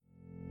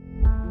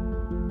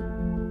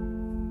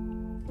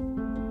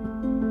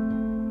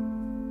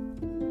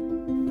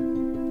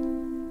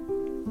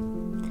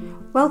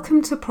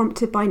Welcome to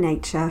Prompted by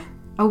Nature,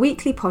 a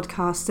weekly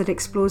podcast that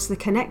explores the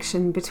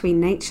connection between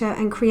nature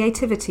and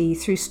creativity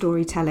through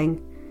storytelling.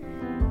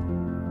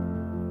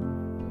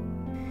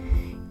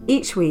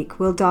 Each week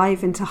we'll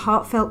dive into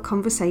heartfelt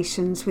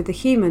conversations with the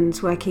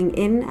humans working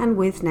in and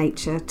with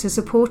nature to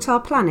support our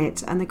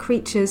planet and the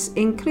creatures,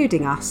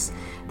 including us,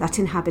 that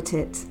inhabit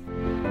it.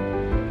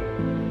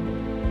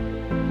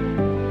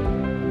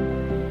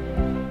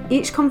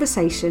 Each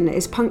conversation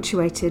is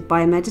punctuated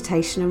by a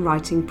meditation and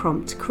writing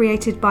prompt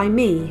created by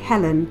me,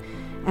 Helen,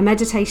 a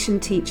meditation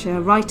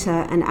teacher,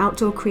 writer and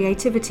outdoor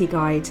creativity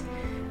guide,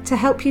 to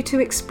help you to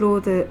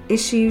explore the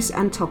issues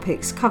and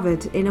topics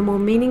covered in a more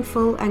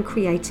meaningful and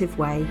creative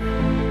way.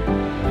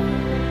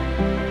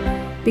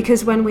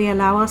 Because when we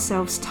allow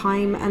ourselves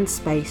time and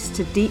space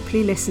to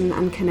deeply listen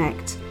and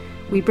connect,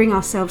 we bring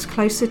ourselves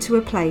closer to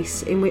a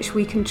place in which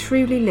we can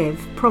truly live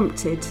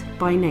prompted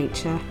by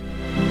nature.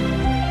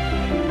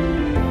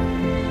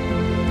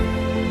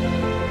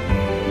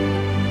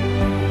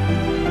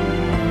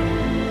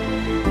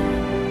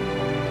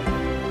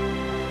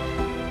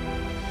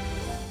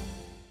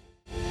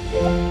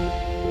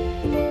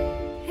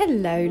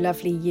 Hello,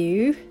 lovely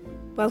you.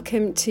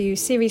 Welcome to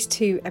Series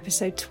 2,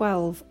 Episode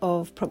 12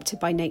 of Prompted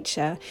by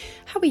Nature.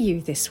 How are you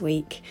this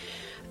week?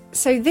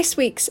 So this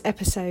week's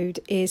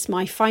episode is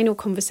my final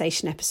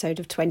conversation episode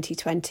of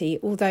 2020,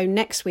 although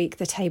next week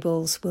the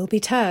tables will be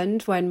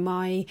turned when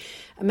my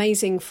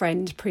amazing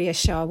friend Priya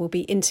Shah will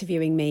be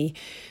interviewing me,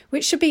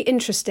 which should be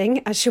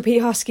interesting as she'll be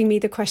asking me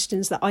the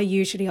questions that I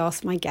usually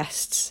ask my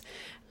guests.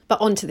 But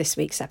on to this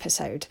week's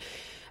episode.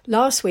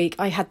 Last week,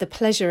 I had the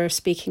pleasure of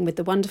speaking with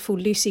the wonderful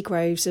Lucy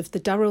Groves of the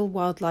Durrell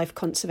Wildlife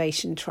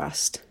Conservation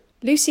Trust.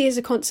 Lucy is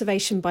a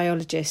conservation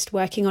biologist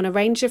working on a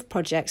range of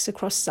projects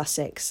across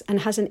Sussex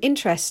and has an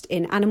interest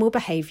in animal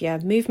behaviour,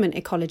 movement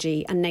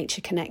ecology and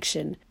nature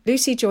connection.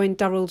 Lucy joined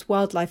Durrell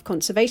Wildlife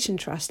Conservation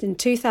Trust in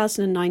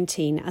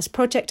 2019 as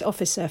project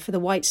officer for the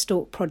White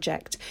Stork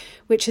Project,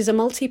 which is a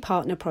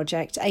multi-partner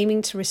project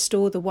aiming to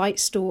restore the white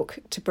stork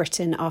to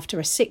Britain after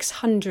a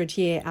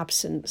 600-year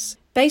absence.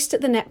 Based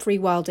at the Knepp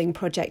Rewilding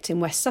Project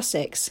in West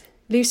Sussex,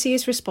 Lucy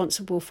is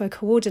responsible for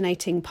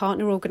coordinating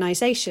partner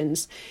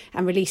organisations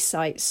and release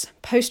sites,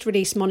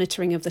 post-release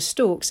monitoring of the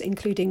storks,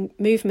 including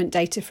movement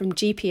data from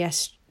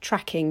GPS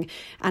tracking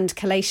and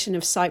collation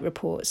of site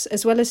reports,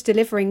 as well as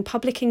delivering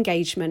public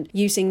engagement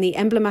using the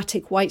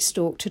emblematic white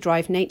stork to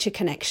drive nature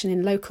connection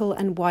in local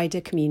and wider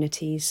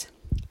communities.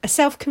 A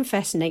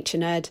self-confessed nature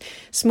nerd,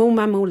 small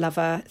mammal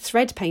lover,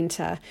 thread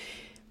painter,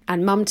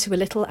 and mum to a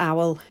little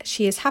owl,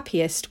 she is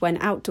happiest when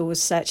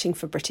outdoors searching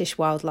for British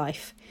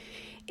wildlife.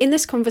 In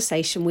this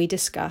conversation, we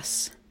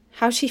discuss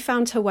how she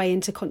found her way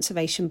into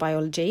conservation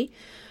biology,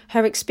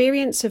 her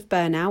experience of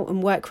burnout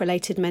and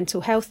work-related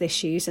mental health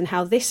issues and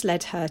how this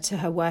led her to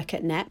her work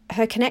at Knepp,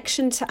 her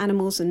connection to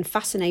animals and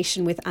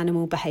fascination with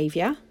animal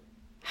behaviour,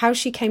 how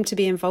she came to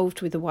be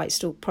involved with the White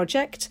Stork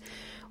Project,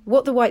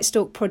 what the White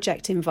Stork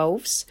Project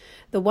involves,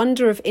 the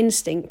wonder of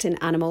instinct in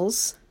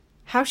animals,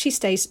 how she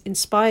stays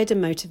inspired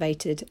and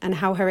motivated, and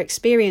how her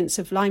experience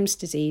of Lyme's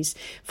disease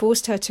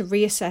forced her to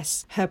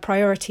reassess her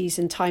priorities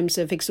in times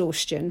of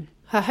exhaustion,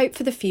 her hope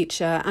for the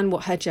future, and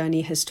what her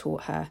journey has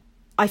taught her.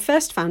 I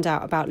first found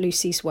out about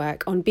Lucy's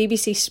work on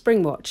BBC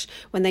Springwatch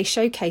when they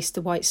showcased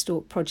the White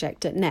Stork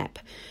Project at Knepp.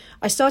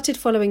 I started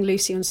following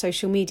Lucy on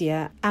social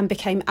media and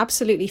became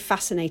absolutely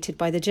fascinated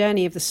by the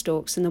journey of the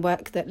storks and the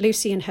work that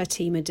Lucy and her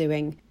team are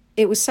doing.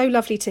 It was so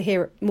lovely to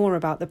hear more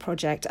about the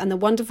project and the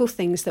wonderful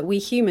things that we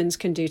humans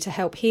can do to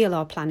help heal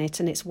our planet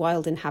and its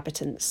wild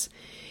inhabitants.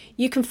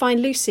 You can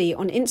find Lucy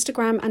on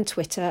Instagram and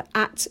Twitter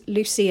at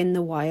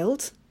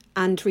LucyInTheWild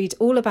and read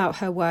all about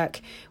her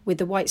work with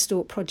the White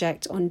Stork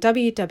Project on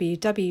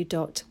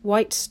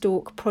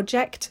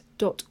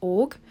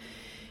www.whitestorkproject.org.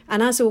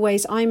 And as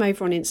always, I'm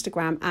over on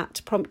Instagram at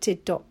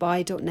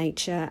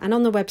prompted.by.nature and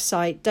on the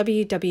website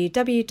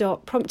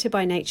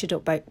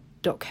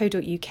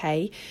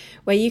www.promptedbynature.co.uk,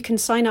 where you can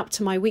sign up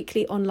to my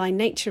weekly online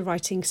nature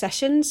writing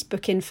sessions,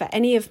 book in for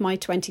any of my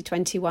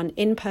 2021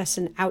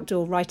 in-person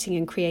outdoor writing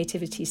and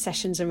creativity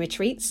sessions and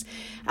retreats,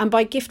 and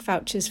buy gift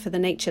vouchers for the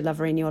nature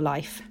lover in your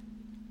life.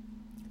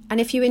 And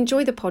if you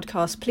enjoy the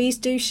podcast, please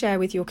do share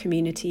with your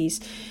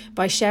communities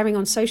by sharing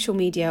on social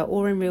media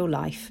or in real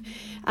life.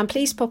 And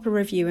please pop a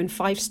review and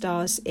 5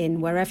 stars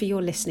in wherever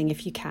you're listening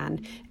if you can.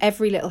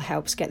 Every little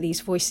helps get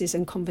these voices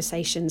and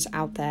conversations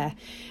out there.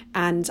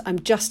 And I'm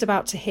just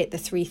about to hit the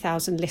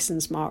 3,000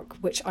 listens mark,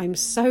 which I'm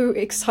so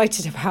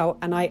excited about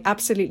and I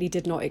absolutely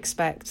did not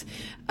expect.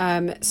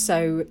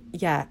 So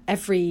yeah,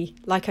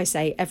 like I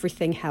say,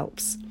 everything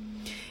helps.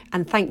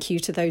 And thank you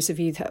to those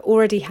of you that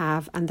already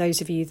have and those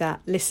of you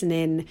that listen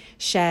in,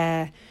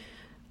 share,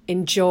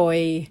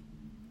 enjoy,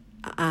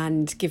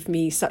 and give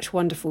me such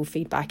wonderful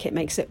feedback. It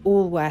makes it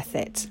all worth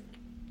it.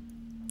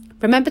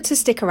 Remember to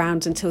stick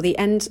around until the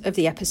end of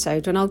the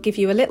episode when I'll give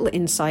you a little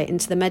insight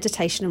into the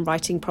meditation and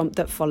writing prompt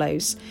that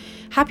follows.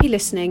 Happy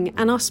listening,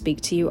 and I'll speak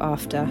to you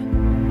after.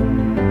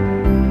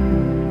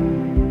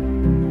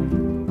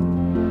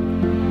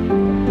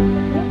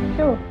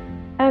 Sure.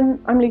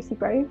 I'm Lucy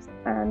Groves,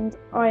 and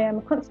I am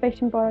a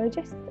conservation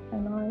biologist,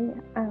 and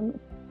I am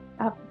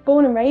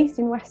born and raised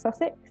in West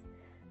Sussex.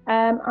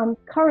 I'm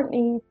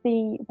currently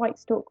the White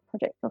Stork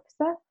Project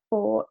Officer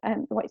for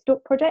the White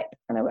Stork Project,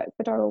 and I work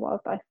for Durrell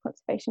Wildlife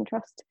Conservation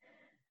Trust.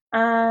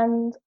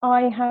 And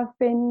I have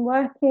been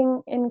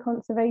working in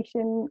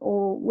conservation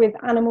or with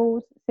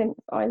animals since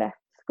I left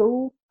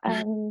school,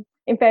 in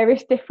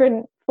various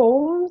different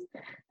forms.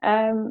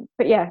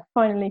 But yeah,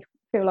 finally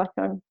feel like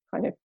I'm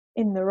kind of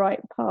in the right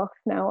path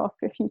now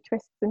after a few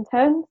twists and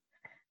turns.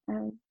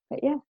 But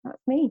yeah,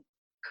 that's me.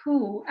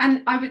 Cool.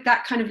 And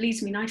that kind of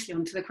leads me nicely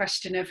onto the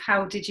question of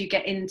how did you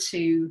get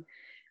into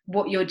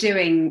what you're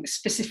doing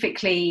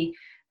specifically?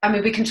 I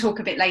mean, we can talk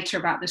a bit later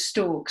about the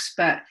storks,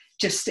 but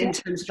just in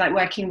terms of like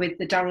working with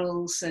the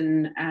Durrells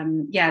and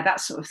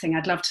that sort of thing,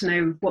 I'd love to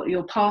know what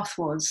your path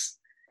was.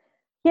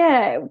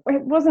 Yeah,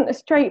 it wasn't a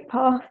straight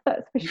path,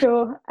 that's for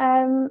sure.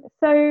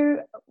 So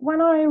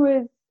when I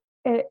was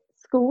at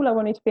school, I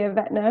wanted to be a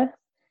vet nurse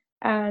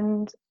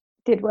and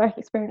did work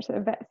experience at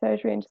a vet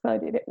surgery and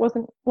decided it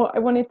wasn't what I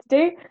wanted to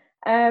do.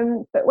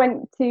 But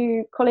went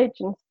to college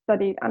and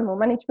studied animal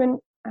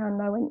management,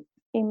 and I went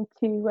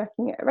into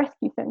working at a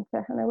rescue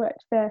centre, and I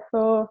worked there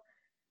for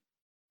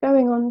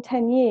going on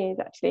 10 years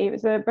actually. It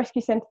was a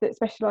rescue centre that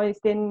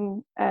specialised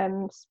in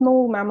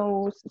small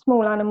mammals,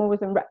 small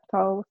animals and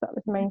reptiles. That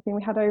was the main thing.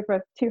 We had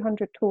over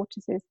 200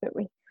 tortoises that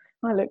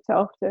I looked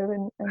after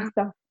and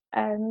stuff.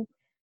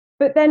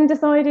 But then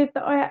decided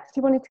that I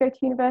actually wanted to go to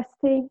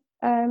university.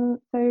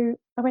 So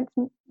I went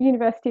to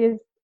university as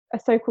a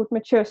so-called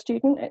mature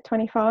student at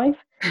 25.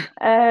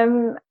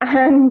 I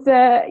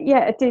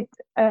did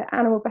an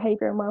animal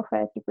behaviour and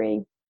welfare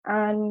degree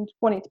and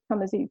wanted to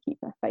become a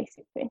zookeeper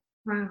basically.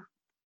 Wow.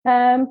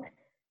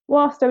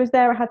 Whilst I was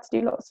there, I had to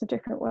do lots of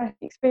different work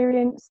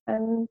experience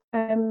and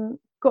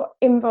got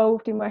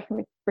involved in working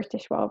with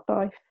British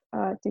Wildlife.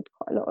 Did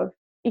quite a lot of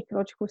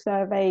ecological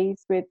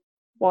surveys with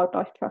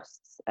wildlife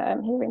trusts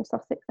here in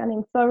Sussex and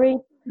in Surrey.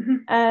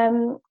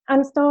 And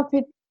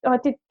I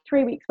did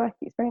 3 weeks work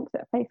experience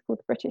at a place called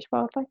the British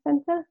Wildlife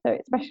Centre. So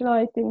it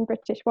specialised in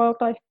British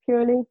wildlife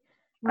purely.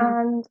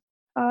 And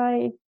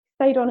I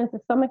stayed on as a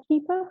summer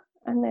keeper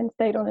and then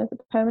stayed on as a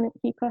permanent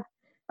keeper.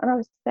 And I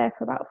was there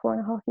for about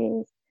 4.5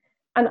 years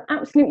and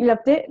absolutely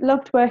loved it.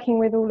 Loved working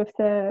with all of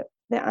the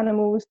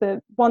animals.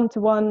 The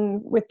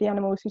one-to-one with the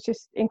animals was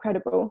just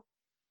incredible.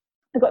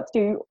 I got to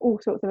do all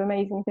sorts of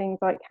amazing things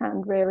like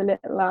hand rear a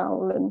little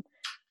owl and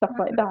stuff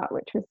like that,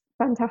 which was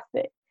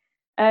fantastic.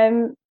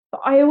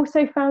 But I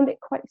also found it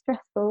quite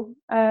stressful.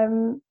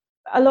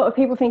 A lot of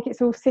people think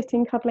it's all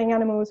sitting, cuddling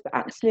animals, but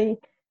actually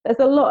there's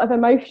a lot of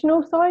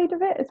emotional side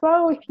of it as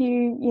well. If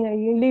you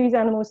lose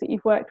animals that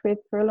you've worked with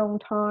for a long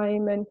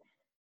time, and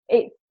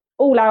it's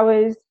all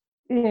hours,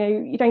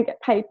 you don't get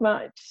paid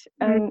much,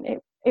 and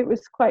it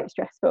was quite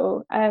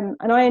stressful. And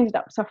I ended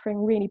up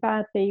suffering really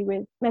badly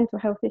with mental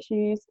health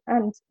issues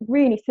and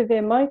really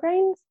severe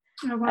migraines.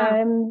 Oh,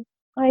 wow.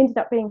 I ended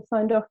up being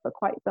signed off for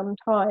quite some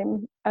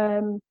time,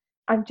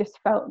 and just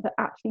felt that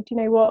actually, do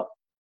you know what?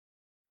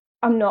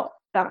 I'm not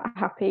that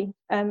happy.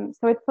 So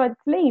I decided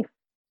to leave,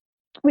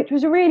 which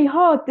was a really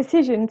hard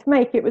decision to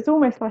make. It was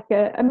almost like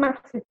a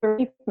massive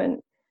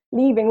bereavement,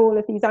 leaving all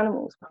of these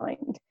animals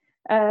behind.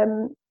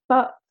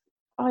 But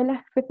I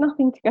left with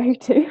nothing to go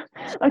to.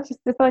 I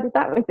just decided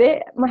that was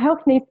it. My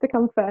health needs to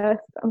come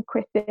first. I'm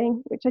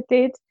quitting, which I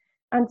did,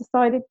 and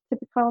decided to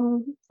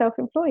become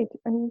self-employed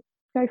and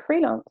go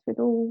freelance with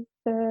all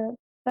the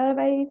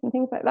surveys and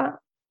things like that.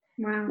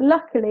 Wow.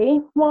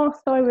 Luckily,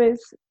 whilst I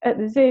was at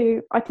the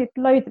zoo, I did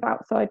loads of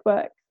outside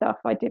work stuff.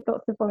 I did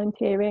lots of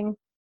volunteering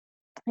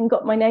and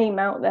got my name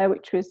out there,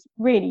 which was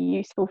really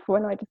useful for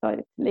when I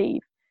decided to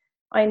leave.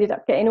 I ended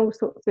up getting all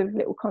sorts of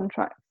little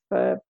contracts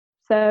for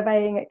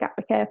surveying at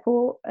Gatwick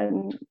Airport,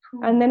 and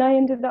then I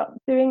ended up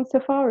doing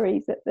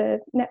safaris at the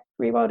Net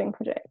Rewilding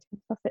Project in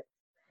Sussex.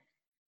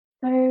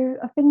 So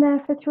I've been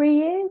there for 3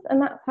 years,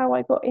 and that's how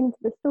I got into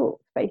the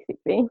storks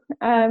basically.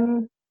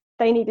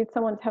 They needed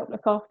someone to help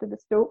look after the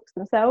storks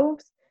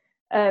themselves,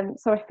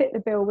 so I fit the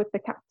bill with the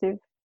captive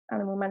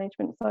animal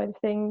management side of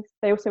things.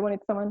 They also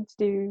wanted someone to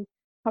do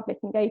public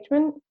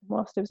engagement.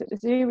 Whilst I was at the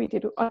zoo, I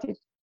did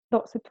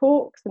lots of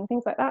talks and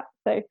things like that,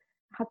 so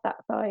I had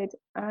that side,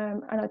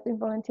 and I've been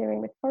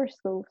volunteering with Forest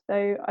School,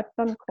 so I've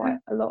done quite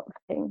a lot of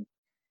things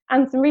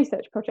and some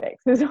research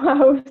projects as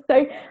well.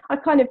 So I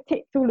kind of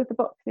ticked all of the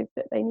boxes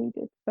that they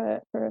needed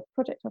for a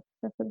project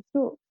officer for the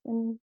storks,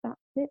 and that's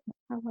it.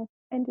 That's how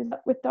I ended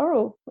up with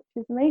Durrell, which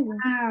is amazing.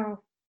 Wow.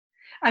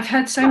 I've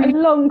heard so quite many.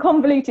 A long,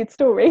 convoluted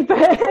story, but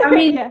I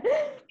mean,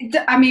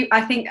 yeah.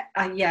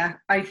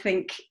 I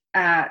think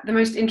the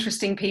most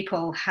interesting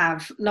people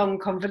have long,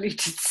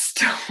 convoluted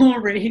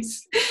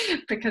stories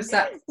because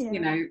that's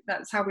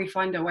that's how we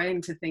find our way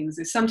into things.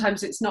 Is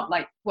sometimes it's not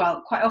like,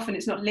 well, quite often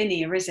it's not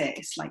linear, is it?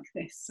 It's like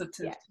this sort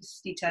of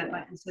twisty turn,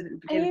 like you said at the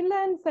beginning. And you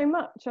learn so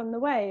much on the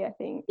way, I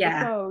think.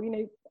 As well,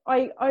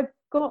 I've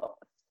got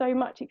so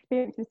much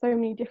experience in so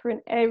many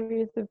different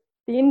areas of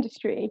the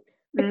industry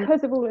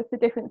because of all of the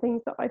different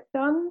things that I've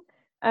done.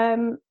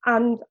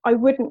 And I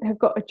wouldn't have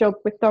got a job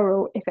with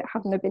Durrell if it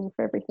hadn't have been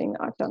for everything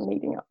that I've done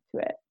leading up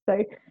to it.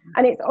 So,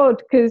 and it's odd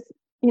because,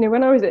 you know,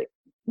 when I was at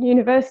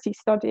university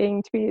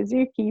studying to be a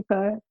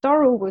zookeeper,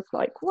 Durrell was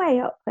like way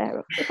up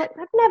there. It's like,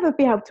 I'd never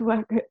be able to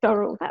work at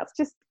Durrell. That's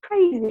just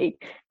crazy.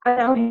 And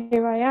now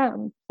here I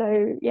am.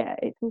 So yeah,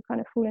 it's all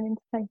kind of fallen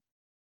into place.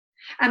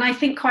 And I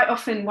think quite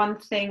often one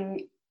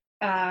thing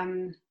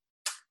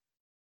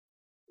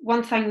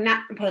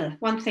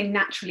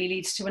naturally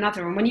leads to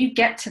another, and when you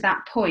get to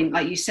that point,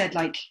 like you said,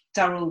 like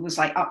Durrell was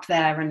like up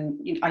there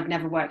and I'd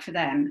never worked for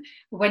them.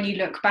 When you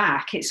look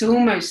back, it's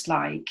almost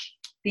like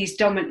these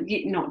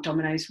not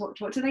dominoes,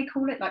 what do they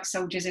call it, like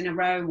soldiers in a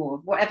row or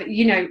whatever,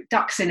 you know,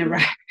 ducks in a row.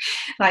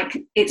 Like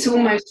it's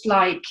almost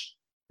like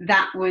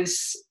that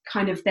was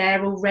kind of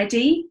there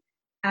already,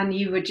 and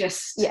you were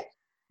just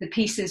the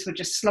pieces were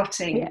just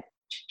slotting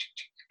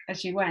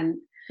as you went.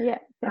 Yeah,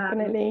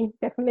 definitely.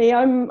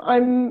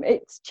 I'm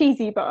it's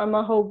cheesy, but I'm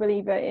a whole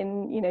believer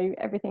in, you know,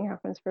 everything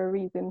happens for a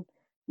reason.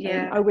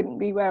 I wouldn't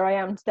be where I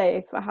am today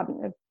if I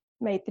hadn't have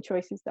made the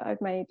choices that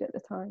I've made at the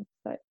time.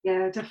 So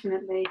yeah,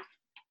 definitely.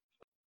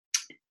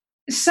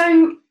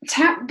 So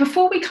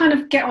before we kind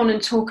of get on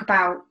and talk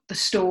about the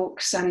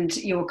storks and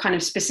your kind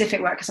of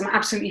specific work, because I'm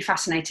absolutely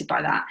fascinated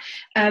by that,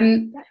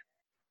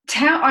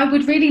 I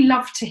would really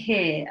love to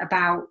hear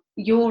about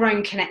your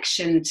own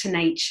connection to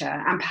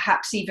nature, and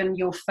perhaps even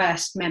your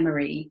first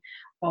memory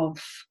of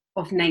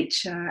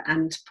nature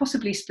and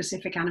possibly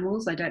specific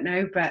animals. I don't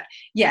know, but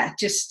yeah,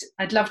 just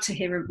I'd love to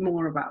hear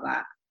more about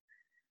that.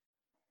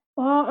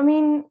 Well, I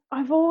mean,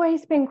 I've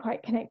always been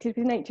quite connected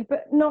with nature,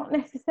 but not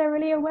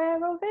necessarily aware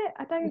of it,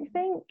 I don't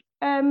think.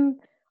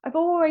 I've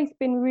always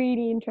been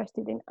really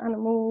interested in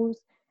animals,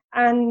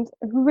 and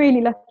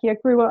really lucky I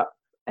grew up,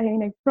 you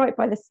know, right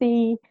by the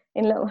sea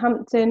in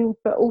Littlehampton,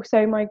 but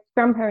also my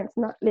grandparents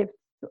and that lived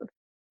sort of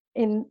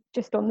in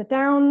just on the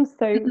downs,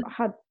 so I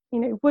had, you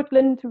know,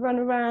 woodland to run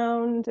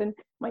around, and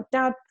my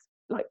dad's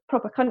like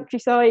proper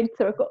countryside,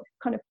 so I've got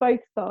kind of both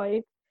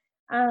sides.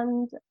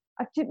 And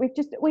we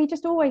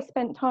just always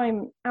spent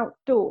time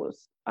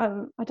outdoors.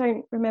 I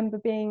don't remember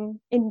being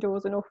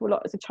indoors an awful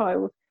lot as a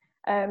child.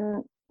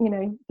 You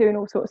know, doing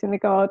all sorts in the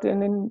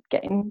garden and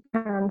getting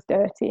hands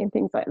dirty and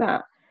things like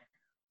that.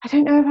 I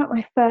don't know about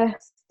my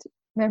first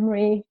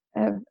memory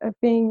of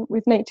being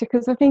with nature,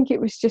 because I think it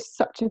was just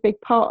such a big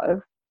part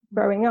of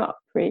growing up,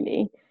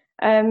 really.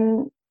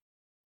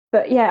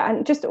 But yeah,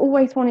 and just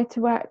always wanted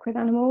to work with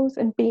animals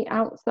and be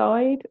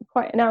outside.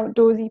 Quite an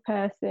outdoorsy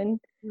person.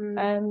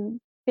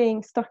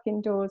 Being stuck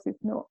indoors is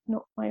not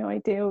my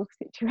ideal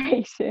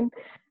situation.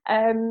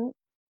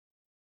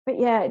 But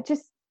yeah,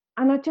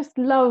 I just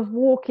love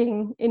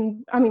walking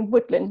in, I mean,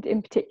 woodland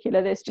in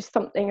particular. There's just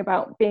something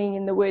about being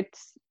in the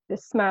woods, the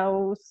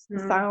smells, the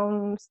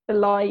sounds, the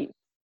light,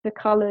 the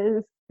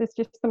colours. There's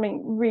just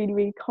something really,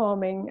 really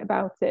calming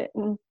about it.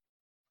 And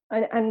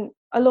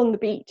along the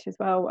beach as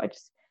well.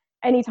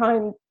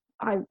 Anytime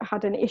I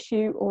had an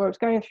issue or I was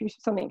going through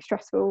something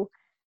stressful,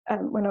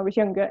 when I was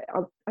younger,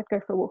 I'd go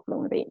for a walk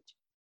along the beach.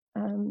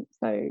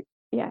 So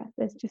yeah,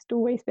 there's just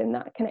always been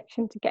that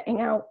connection to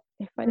getting out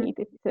if I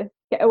needed to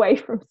get away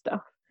from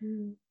stuff.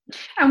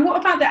 And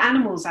what about the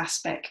animals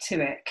aspect to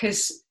it?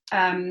 Because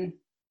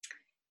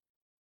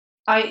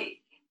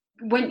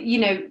when you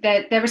know,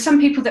 there are some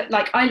people that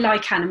I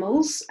like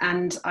animals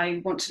and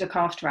I want to look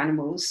after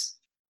animals,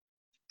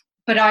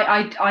 but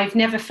I've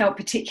never felt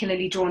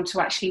particularly drawn to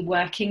actually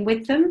working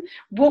with them.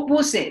 What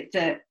was it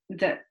that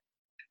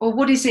or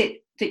what is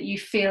it that you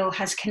feel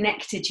has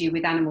connected you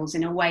with animals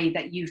in a way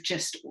that you've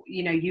just,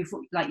 you know, you've,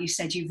 like you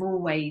said, you've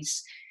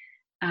always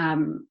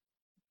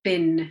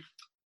been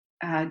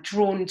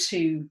drawn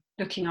to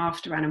looking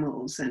after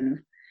animals?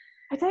 And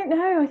I don't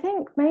know, I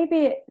think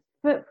maybe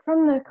but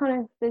from the kind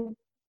of the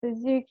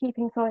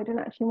zookeeping side and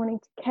actually wanting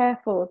to care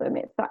for them,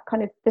 it's that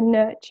kind of the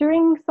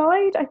nurturing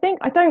side. I think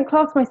I don't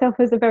class myself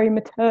as a very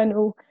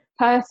maternal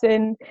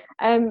person,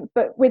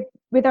 but with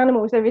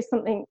animals there is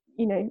something,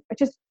 you know, I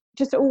just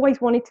always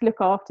wanted to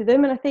look after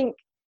them. And I think,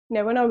 you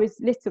know, when I was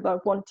little, I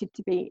wanted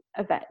to be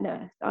a vet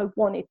nurse. I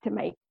wanted to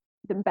make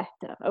them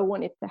better. I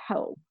wanted to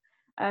help.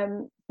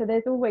 So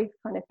there's always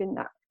kind of been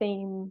that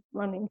theme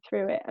running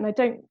through it, and I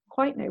don't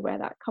quite know where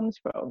that comes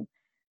from.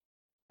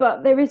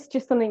 But there is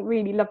just something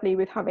really lovely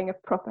with having a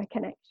proper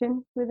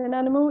connection with an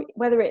animal,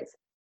 whether it's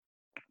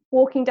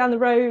walking down the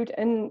road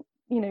and,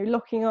 you know,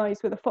 locking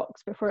eyes with a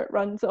fox before it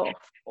runs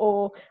off,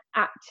 or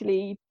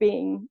actually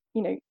being,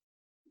 you know,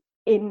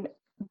 in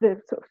the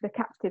sort of the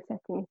captive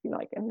setting, if you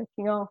like, and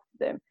looking after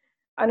them.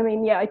 And I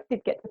mean, yeah, I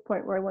did get to the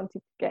point where I wanted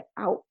to get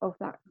out of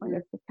that kind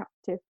of the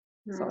captive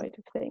side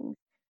of things,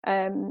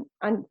 and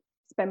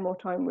spend more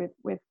time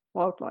with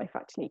wildlife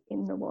actually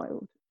in the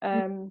wild.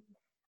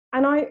 And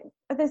I've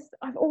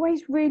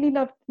always really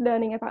loved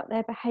learning about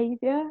their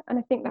behaviour, and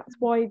I think that's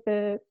why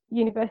the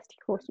university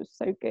course was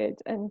so good,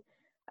 and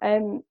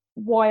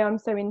why I'm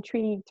so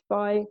intrigued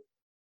by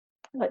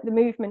like the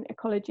movement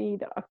ecology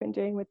that I've been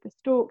doing with the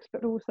storks,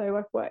 but also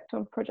I've worked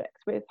on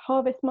projects with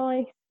harvest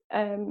mice,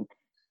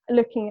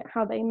 looking at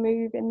how they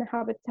move in the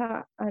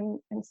habitat and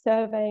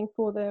surveying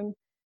for them.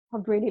 I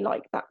really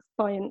like that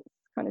science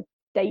kind of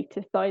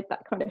data side.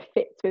 That kind of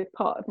fits with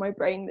part of my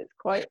brain that's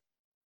quite,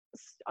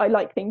 I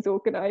like things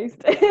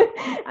organized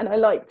and I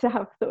like to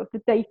have sort of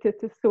the data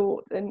to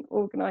sort and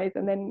organize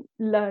and then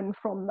learn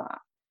from that.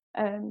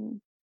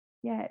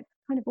 Yeah, it's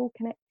kind of all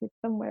connected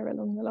somewhere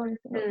along the lines.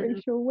 I'm not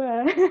really sure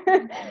where.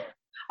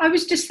 I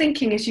was just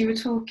thinking as you were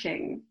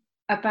talking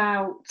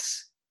about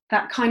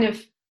that kind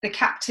of the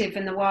captive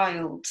and the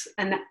wild,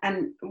 and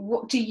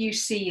what do you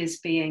see as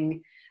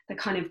being the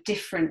kind of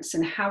difference,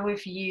 and how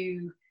have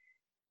you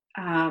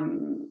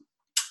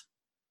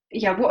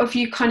what have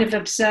you kind of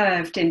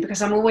observed in,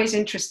 because I'm always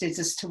interested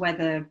as to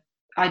whether,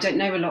 I don't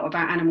know a lot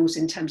about animals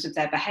in terms of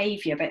their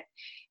behaviour, but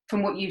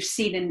from what you've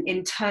seen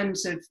in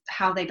terms of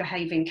how they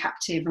behave in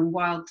captive and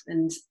wild,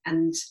 and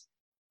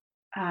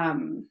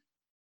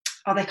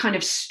are there kind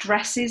of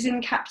stresses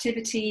in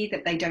captivity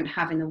that they don't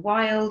have in the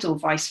wild, or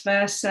vice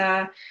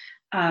versa?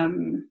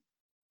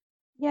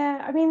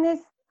 Yeah, I mean, there's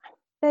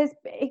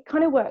it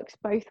kind of works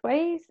both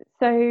ways.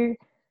 So,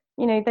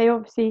 you know, they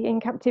obviously in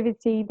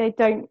captivity, they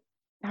don't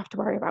have to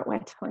worry about where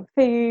to find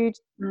food.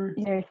 You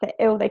know, if they're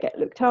ill, they get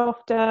looked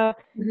after.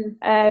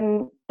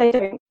 They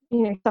don't,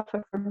 you know,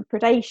 suffer from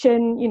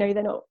predation. You know,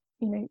 they're not,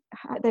 you know,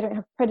 they don't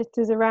have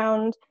predators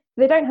around.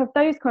 They don't have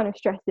those kind of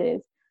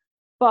stresses.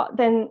 But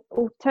then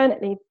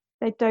alternately,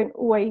 they don't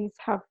always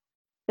have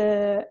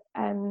the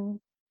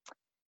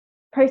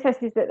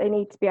processes that they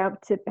need to be able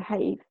to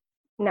behave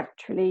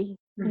naturally,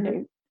 you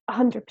know,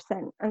 100%,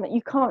 and that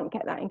you can't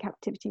get that in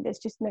captivity. There's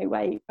just no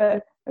way.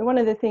 But one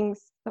of the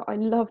things that I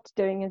loved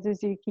doing as a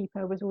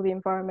zookeeper was all the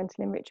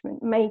environmental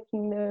enrichment,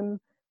 making them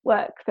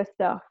work for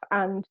stuff,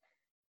 and,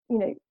 you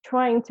know,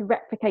 trying to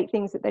replicate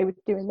things that they would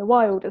do in the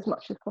wild as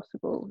much as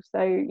possible.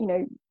 So, you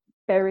know,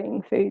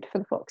 burying food for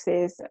the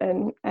foxes,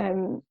 and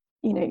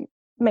you know,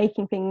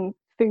 making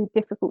food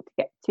difficult to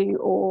get to.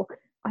 Or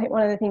I think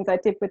one of the things I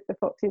did with the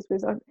foxes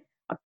was I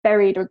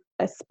buried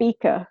a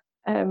speaker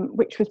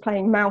which was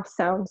playing mouse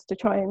sounds to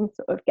try and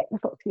sort of get the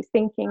foxes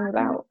thinking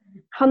about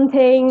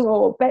hunting,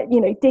 or,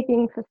 you know,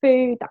 digging for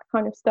food, that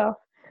kind of stuff.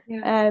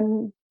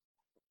 And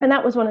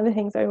that was one of the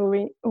things I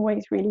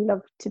always really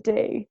loved to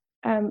do.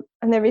 And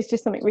there is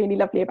just something really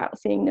lovely about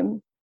seeing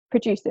them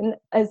produce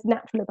as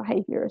natural a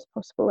behaviour as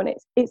possible. And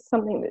it's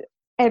something that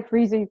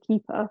every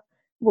zookeeper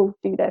will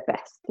do their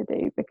best to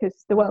do,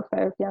 because the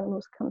welfare of the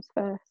animals comes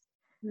first.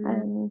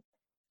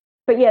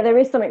 But yeah, there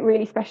is something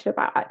really special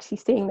about actually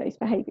seeing those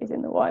behaviours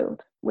in the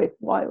wild with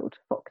wild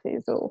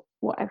foxes or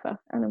whatever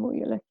animal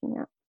you're looking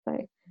at. So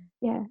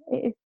yeah,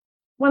 it is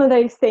one of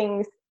those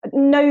things.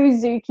 No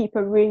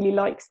zookeeper really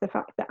likes the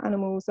fact that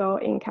animals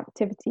are in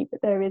captivity,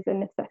 but there is a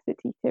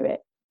necessity to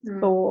it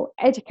for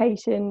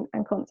education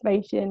and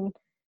conservation,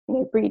 you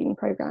know, breeding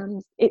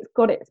programs. It's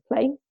got its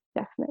place,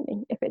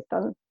 definitely, if it's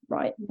done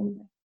right.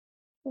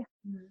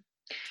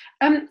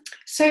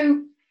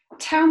 So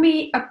tell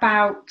me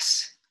about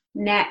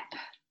Nep,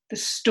 the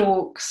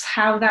storks,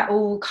 how that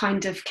all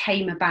kind of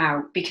came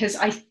about, because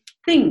I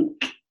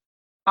think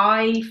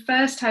I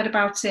first heard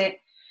about it.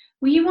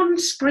 Were you on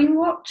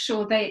Springwatch,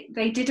 or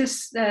they did a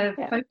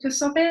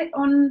focus of it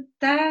on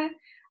there?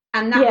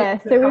 And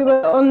that so we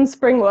were on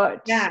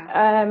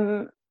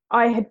Springwatch.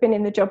 I had been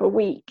in the job a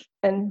week,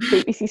 and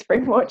BBC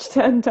Springwatch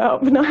turned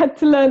up, and I had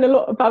to learn a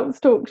lot about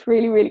storks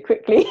really, really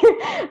quickly.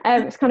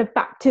 It's kind of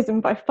baptism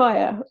by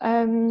fire.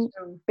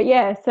 But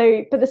yeah,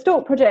 but the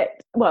Stork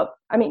Project, well,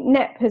 I mean,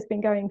 Nep has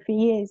been going for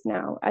years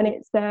now, and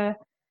it's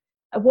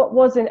what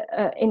was an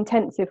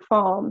intensive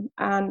farm,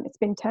 and it's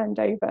been turned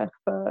over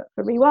for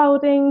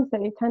rewilding. So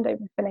they turned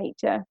over for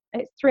nature.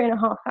 It's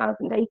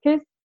 3,500 acres,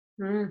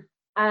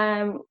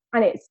 and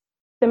it's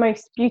the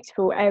most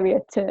beautiful area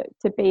to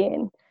be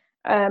in.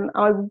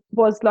 I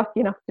was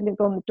lucky enough to live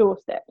on the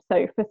doorstep,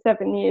 so for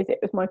 7 years it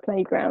was my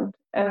playground,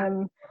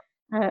 and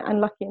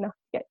lucky enough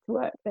to get to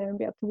work there and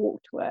be able to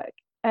walk to work.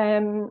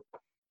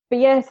 But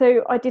yeah,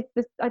 so I did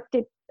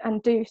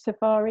and do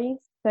safaris,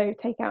 so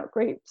take out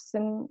groups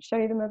and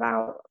show them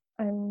about,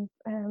 and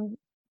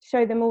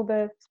show them all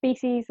the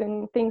species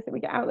and things that we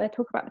get out there,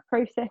 talk about the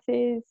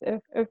processes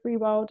of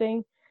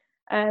rewilding.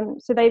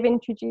 So they've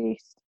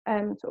introduced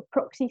sort of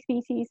proxy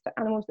species for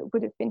animals that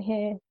would have been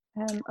here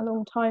a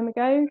long time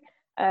ago.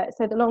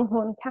 So the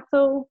longhorn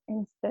cattle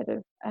instead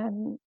of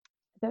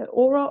the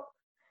auroch,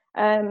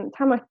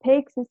 Tamworth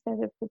pigs instead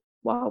of the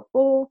wild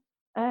boar,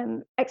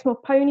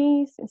 Exmoor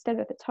ponies instead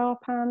of the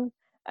tarpan,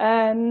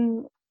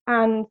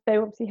 and they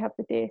obviously have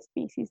the deer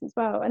species as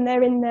well. And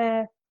they're in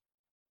there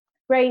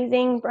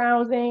grazing,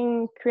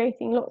 browsing,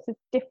 creating lots of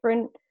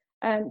different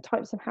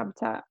types of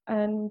habitat,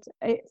 and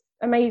it's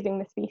amazing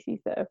the species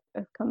that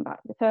have come back,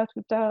 the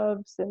turtle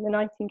doves and the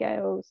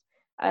nightingales.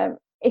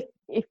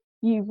 If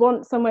you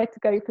want somewhere to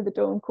go for the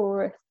dawn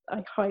chorus,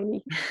 I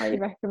highly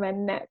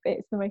recommend Nep.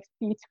 It's the most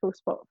beautiful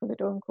spot for the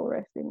dawn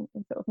chorus in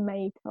sort of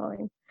May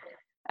time.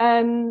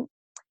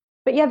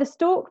 But yeah, the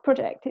Stork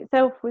Project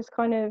itself was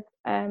kind of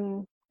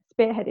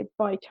spearheaded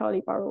by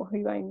Charlie Burrell,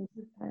 who owns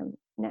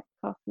Nep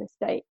Castle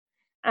Estate.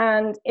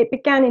 And it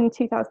began in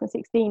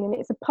 2016, and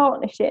it's a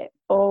partnership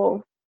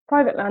of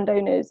private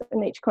landowners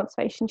and nature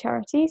conservation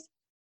charities.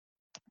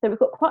 So we've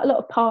got quite a lot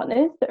of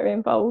partners that are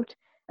involved,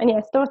 and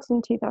yeah, started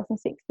in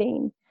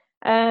 2016.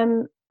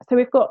 So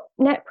we've got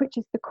Knepp, which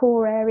is the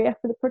core area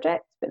for the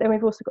project, but then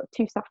we've also got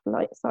 2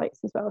 satellite sites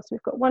as well. So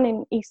we've got one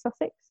in East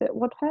Sussex at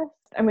Wadhurst,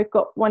 and we've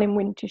got one in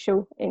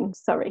Wintershall in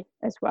Surrey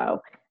as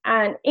well.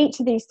 And each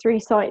of these 3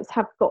 sites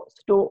have got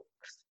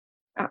storks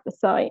at the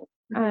site.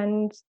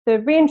 And the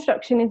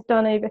reintroduction is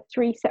done over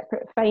 3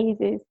 separate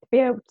phases to be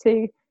able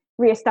to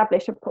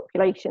re-establish a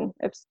population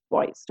of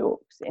white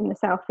storks in the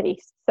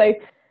southeast. So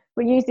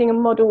we're using a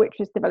model which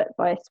was developed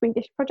by a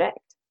Swedish project,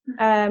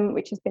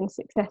 which has been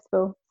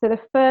successful. So the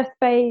first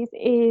phase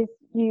is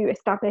you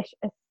establish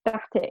a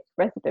static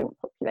resident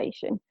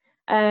population,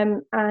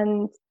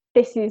 and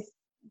this is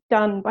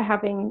done by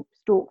having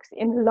storks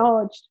in a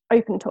large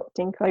open-topped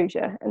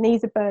enclosure. And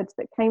these are birds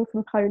that came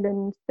from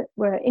Poland that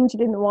were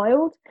injured in the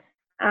wild,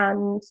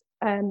 and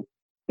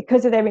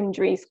because of their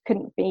injuries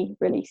couldn't be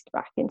released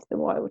back into the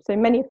wild. So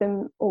many of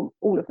them, or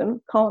all of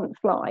them, can't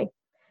fly.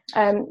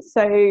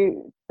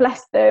 So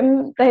bless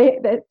them,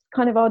 they're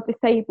kind of our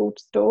disabled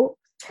storks.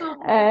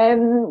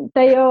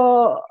 They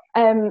are,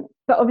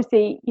 but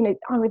obviously, you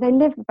know, they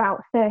live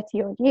about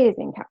 30 odd years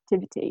in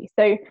captivity.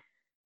 So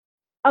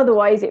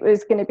otherwise it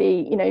was going to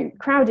be, you know,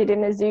 crowded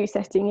in a zoo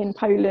setting in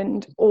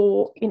Poland,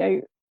 or, you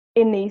know,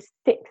 in these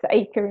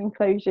 6-acre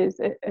enclosures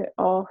at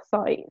our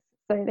sites.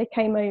 So they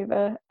came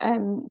over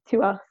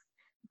to us.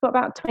 We've got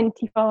about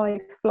 25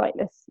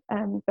 flightless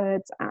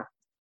birds at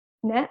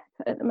Knepp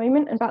at the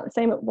moment, and about the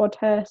same at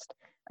Wadhurst,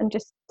 and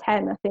just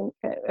 10, I think,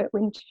 at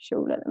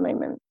Wintershall at the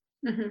moment.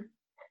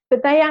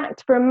 But they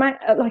act for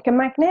like a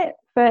magnet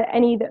for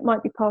any that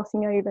might be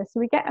passing over. So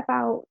we get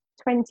about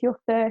 20 or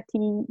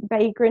 30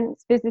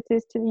 vagrants,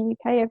 visitors to the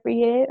UK every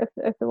year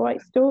of the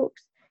white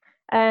storks.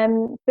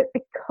 But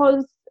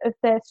because of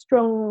their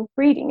strong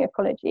breeding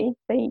ecology,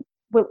 they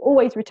will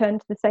always return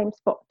to the same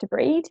spot to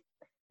breed.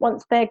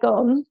 Once they're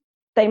gone,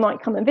 they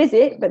might come and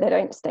visit, but they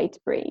don't stay to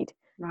breed.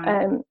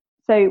 Right.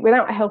 So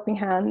without a helping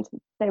hand,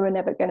 they were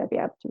never going to be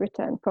able to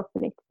return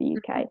properly to the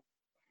UK.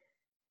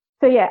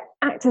 So yeah,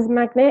 act as a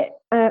magnet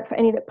for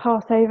any that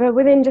pass over.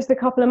 Within just a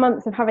couple of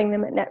months of having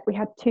them at Knepp, we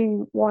had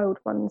 2 wild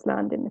ones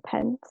land in the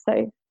pen.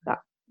 So that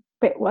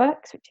bit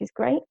works, which is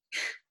great.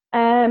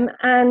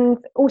 And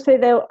also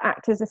they'll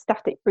act as a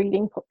static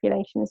breeding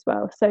population as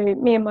well. So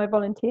me and my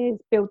volunteers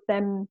build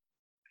them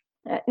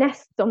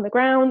nests on the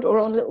ground or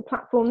on little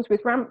platforms with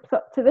ramps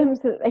up to them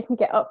so that they can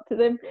get up to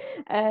them,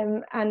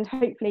 and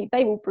hopefully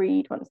they will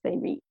breed once they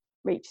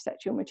reach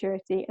sexual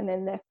maturity, and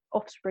then their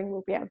offspring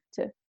will be able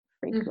to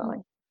free fly,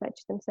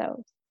 fledge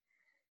themselves.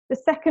 The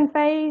second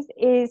phase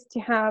is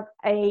to have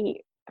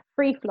a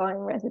free flying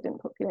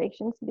resident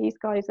population. So these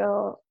guys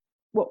are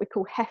what we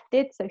call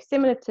hefted, so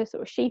similar to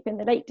sort of sheep in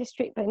the Lake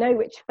District. They know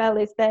which fell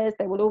is theirs,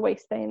 they will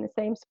always stay in the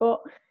same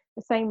spot.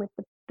 The same with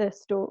the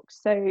storks.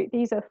 So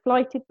these are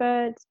flighted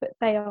birds, but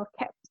they are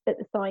kept at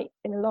the site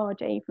in a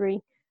large aviary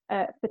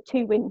for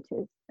 2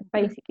 winters. And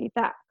basically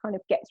that kind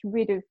of gets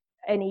rid of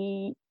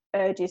any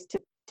urges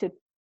to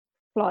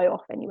fly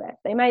off anywhere.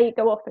 They may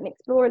go off and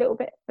explore a little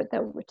bit, but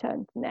they'll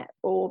return to Knepp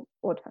or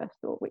Wadhurst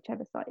or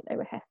whichever site they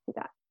were hefted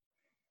at.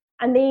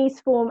 And these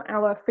form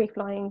our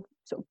free-flying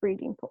sort of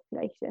breeding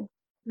population.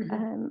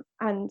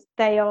 And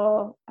they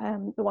are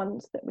the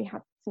ones that we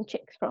had some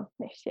chicks from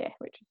this year,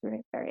 which was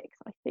very, very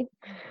exciting.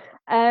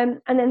 And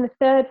then the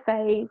third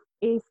phase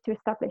is to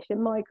establish a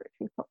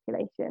migratory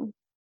population.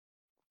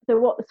 So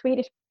what the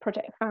Swedish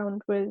project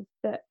found was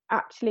that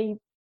actually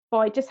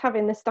by just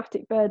having the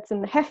static birds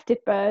and the hefted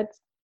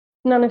birds,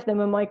 none of them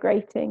are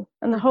migrating.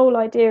 And the whole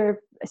idea of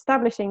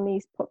establishing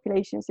these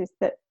populations is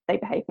that they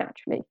behave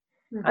naturally.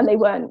 And they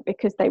weren't,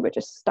 because they were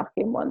just stuck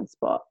in one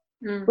spot,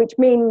 which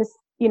means,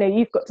 you know,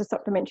 you've got to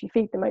supplementary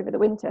feed them over the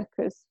winter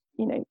because,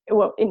 you know,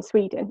 well, in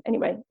Sweden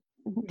anyway,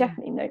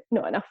 definitely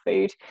not enough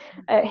food.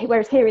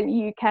 Whereas here in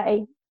the UK,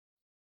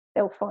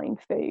 they'll find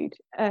food.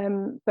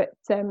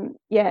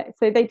 Yeah,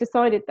 so they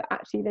decided that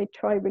actually they'd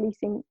try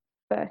releasing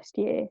first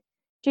year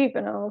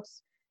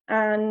juveniles,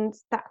 and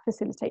that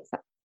facilitates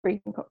that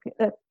breeding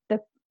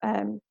the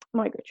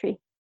migratory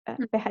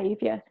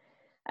behaviour.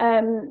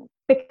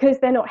 Because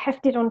they're not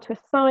hefted onto a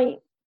site,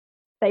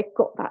 they've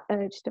got that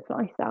urge to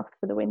fly south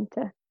for the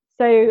winter.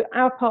 So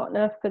our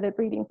partner for the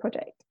breeding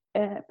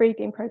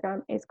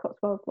program is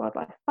Cotswold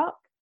Wildlife Park,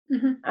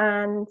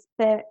 and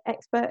they're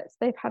experts.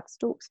 They've had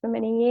storks for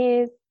many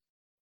years,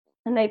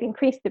 and they've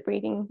increased the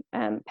breeding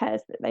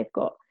pairs that they've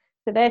got.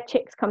 So their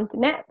chicks come to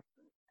Knepp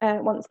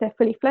once they're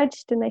fully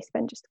fledged, and they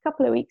spend just a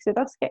couple of weeks with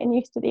us getting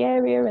used to the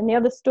area and the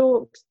other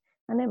storks,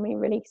 and then we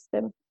release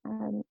them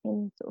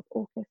in sort of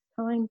August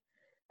time.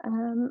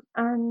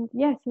 And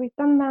yeah, so we've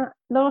done that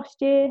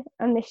last year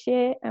and this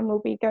year, and we'll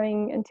be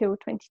going until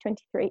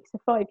 2023, so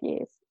 5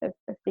 years of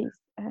these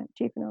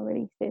juvenile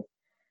releases.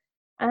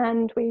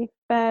 And we've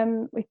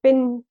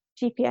been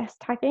GPS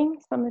tagging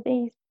some of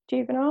these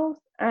juveniles,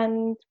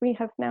 and we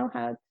had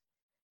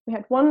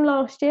one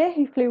last year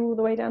who flew all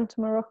the way down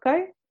to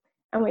Morocco,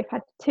 and we've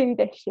had 2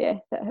 this year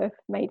that have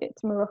made it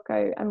to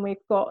Morocco, and we've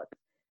got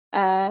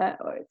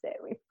what is it?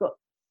 We've got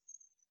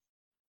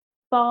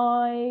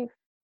 5.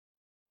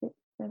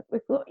 So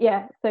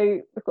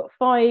we've got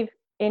 5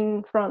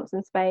 in France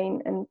and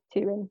Spain and 2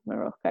 in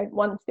Morocco.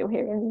 1 still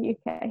here in the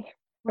UK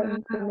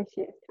from this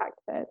year's tag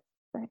birds.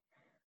 So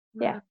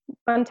yeah,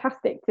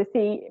 fantastic to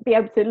be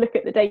able to look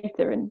at the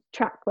data and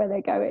track where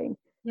they're going.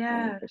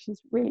 Yeah, which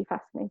is really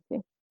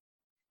fascinating.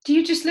 Do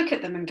you just look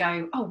at them and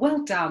go, "Oh,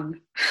 well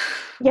done"?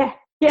 Yeah,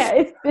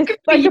 it's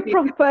like a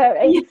proper.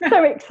 It's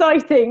so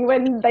exciting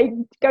when they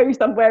go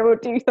somewhere or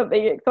do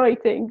something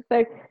exciting.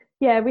 So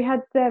yeah, we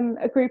had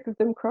a group of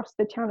them cross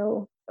the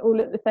channel all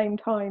at the same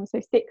time. So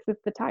 6 of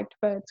the tagged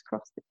birds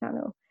crossed the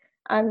channel,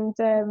 and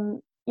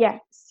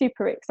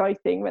super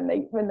exciting when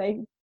they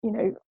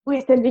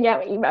we're sending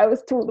out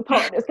emails to all the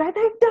partners going,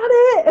 they've done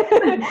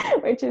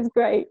it, which is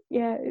great.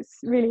 Yeah, it's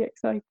really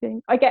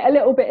exciting. I get a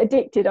little bit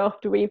addicted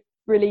after we've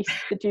released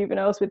the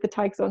juveniles with the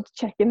tags on to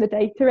check in the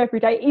data every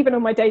day. Even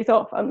on my days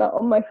off, I'm not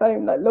on my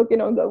phone, like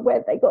logging on,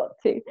 where they got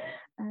to.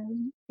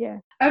 And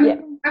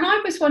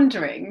I was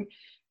wondering,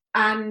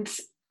 and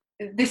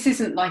this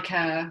isn't like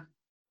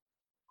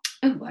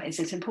is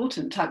it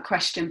important type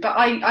question, but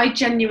I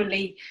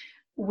genuinely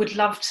would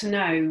love to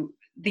know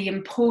the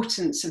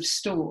importance of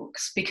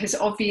storks, because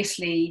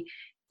obviously,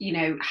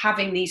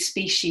 having these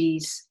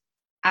species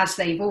as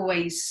they've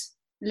always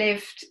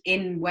lived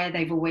in where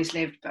they've always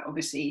lived, but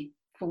obviously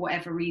for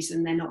whatever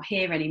reason they're not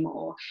here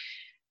anymore.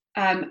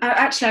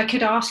 Actually, I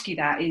could ask you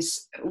that,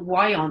 is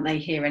why aren't they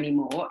here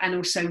anymore, and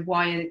also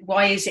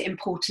why is it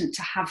important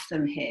to have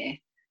them here?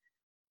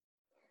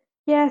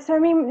 Yeah, so I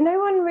mean, no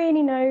one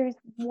really knows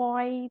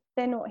why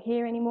they're not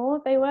here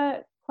anymore. They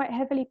were quite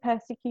heavily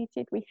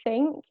persecuted, we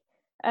think.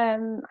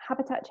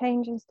 Habitat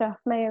change and stuff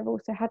may have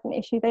also had an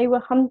issue. They were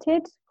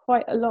hunted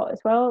quite a lot as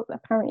well.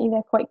 Apparently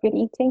they're quite good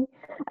eating.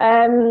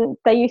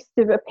 They used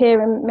to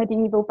appear in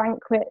medieval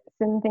banquets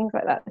and things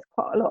like that. There's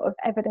quite a lot of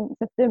evidence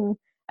of them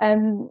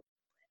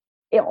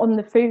on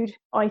the food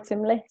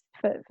item list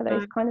for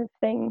those kind of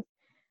things.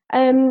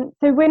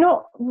 So we're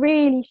not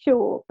really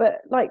sure,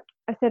 but like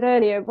I said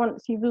earlier,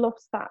 once you've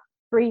lost that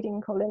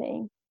breeding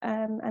colony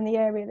and the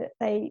area that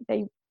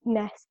they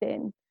nest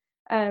in,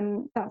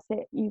 that's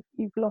it.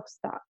 You've lost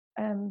that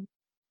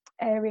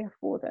area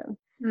for them.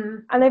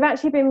 And they've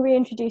actually been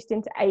reintroduced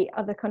into 8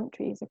 other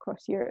countries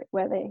across Europe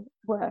where they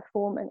were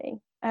formerly,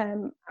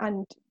 and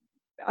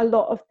a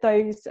lot of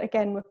those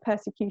again were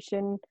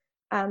persecution,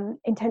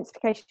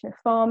 intensification of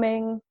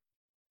farming,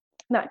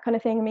 that kind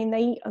of thing. I mean,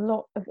 they eat a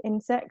lot of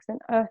insects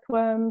and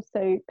earthworms,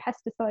 so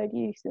pesticide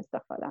use and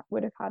stuff like that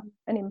would have had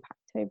an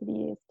impact over the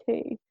years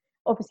too,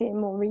 obviously in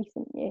more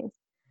recent years.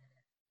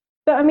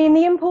 But I mean,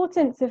 the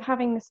importance of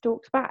having the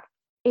storks back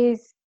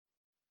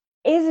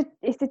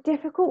it's a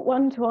difficult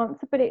one to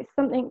answer, but it's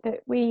something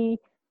that we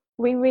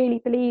really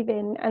believe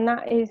in, and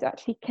that is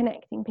actually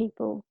connecting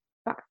people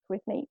back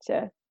with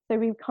nature. So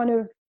we kind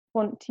of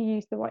want to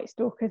use the white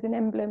stork as an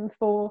emblem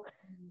for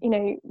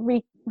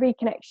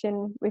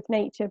reconnection with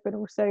nature, but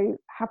also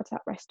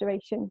habitat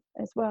restoration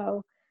as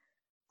well.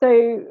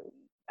 So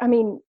I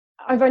mean,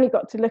 I've only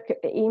got to look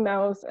at the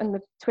emails and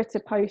the Twitter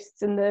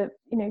posts and the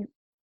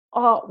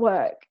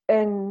artwork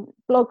and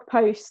blog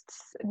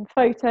posts and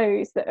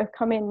photos that have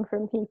come in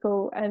from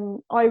people,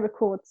 and I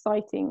record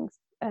sightings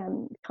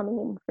coming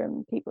in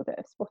from people that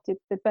have spotted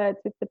the birds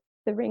with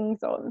the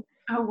rings on.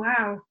 Oh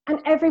wow. And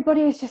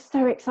everybody is just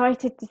so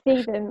excited to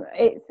see them.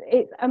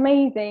 It's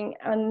amazing.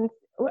 And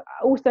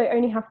also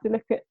only have to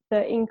look at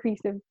the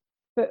increase of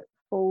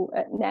footfall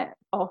at Knepp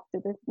after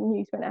the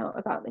news went out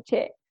about the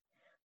chicks,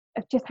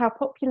 of just how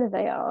popular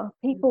they are.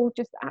 People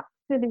just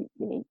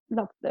absolutely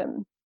love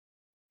them.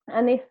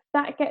 And if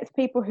that gets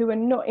people who are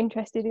not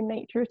interested in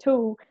nature at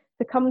all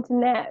to come to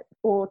Knepp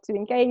or to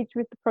engage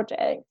with the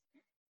project,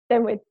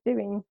 then we're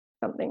doing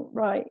something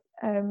right.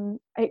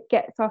 It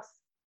gets us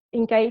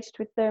engaged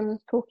with them,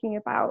 talking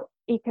about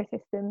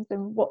ecosystems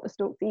and what the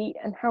storks eat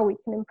and how we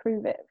can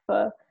improve it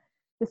for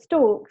the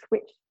storks,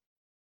 which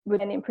would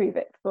then improve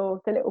it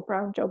for the little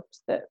brown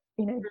jobs that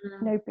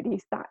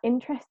nobody's that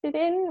interested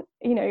in.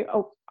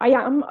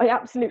 I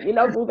absolutely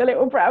love all the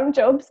little brown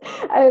jobs,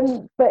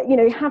 but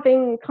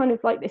having kind of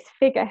like this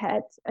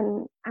figurehead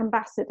and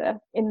ambassador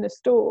in the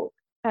stork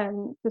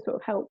to sort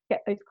of help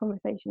get those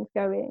conversations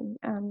going.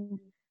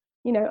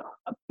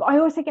 I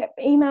also get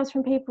emails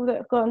from people that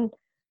have gone,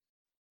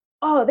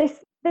 oh,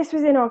 this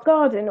was in our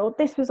garden, or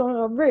this was on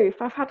our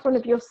roof. I've had one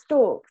of your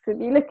storks.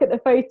 And you look at the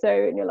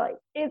photo and you're like,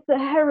 it's a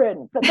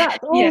heron, but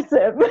that's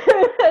awesome.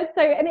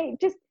 And it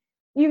just,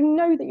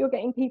 that you're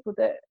getting people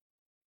that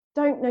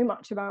don't know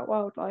much about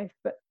wildlife,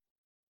 but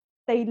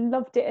they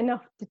loved it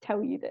enough to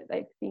tell you that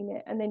they've seen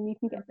it. And then you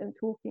can get them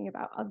talking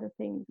about other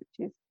things,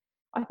 which is,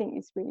 I think,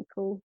 is really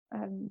cool.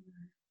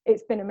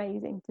 It's been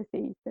amazing to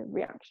see the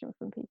reaction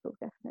from people,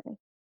 definitely.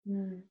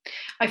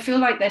 I feel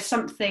like there's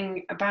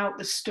something about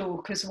the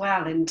stork as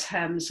well in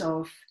terms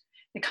of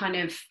the kind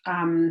of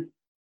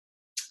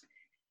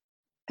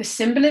the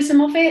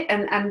symbolism of it,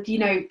 and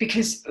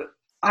because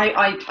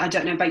I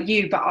don't know about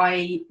you, but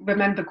I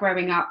remember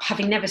growing up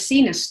having never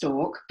seen a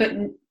stork,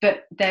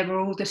 but there were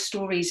all the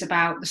stories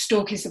about the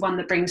stork is the one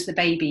that brings the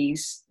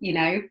babies, you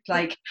know,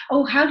 like,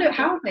 oh, how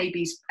are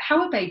babies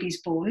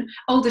born?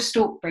 Oh, the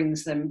stork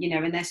brings them, you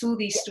know, and there's all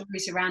these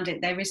stories around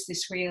it. There is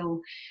this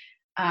real,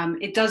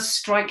 it does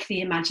strike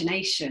the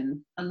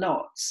imagination a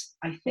lot,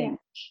 I think.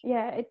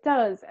 Yeah, it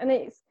does. And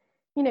it's,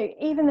 you know,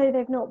 even though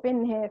they've not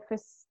been here for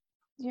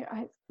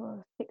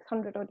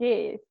 600 odd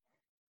years,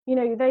 you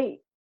know, they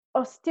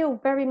are still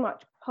very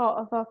much part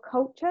of our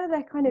culture.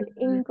 They're kind of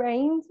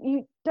ingrained.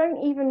 You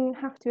don't even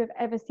have to have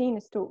ever seen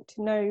a stork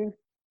to know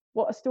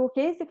what a stork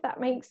is, if that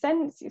makes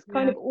sense. It's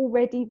kind of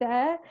already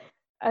there.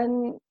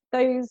 And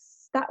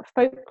that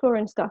folklore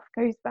and stuff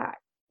goes back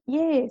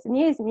years and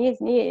years and years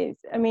and years.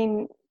 I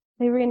mean,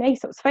 they were in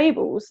Aesop's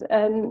fables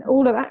and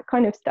all of that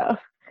kind of stuff.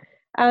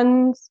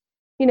 And,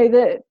 you know,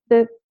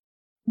 the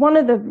one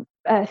of the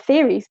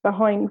theories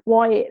behind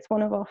why it's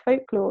one of our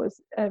folklores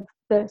of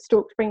the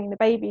storks bringing the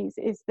babies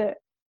is that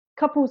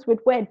couples would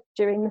wed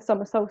during the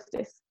summer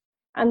solstice,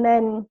 and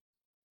then,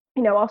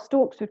 you know, our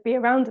storks would be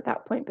around at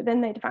that point, but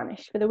then they'd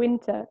vanish for the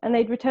winter, and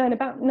they'd return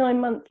about 9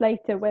 months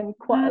later when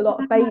quite a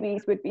lot of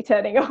babies would be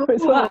turning up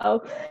as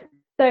well.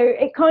 So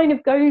it kind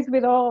of goes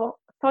with our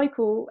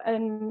cycle,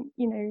 and,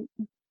 you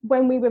know,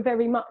 when we were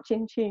very much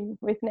in tune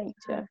with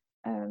nature.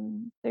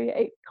 So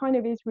it kind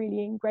of is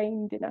really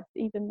ingrained in us,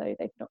 even though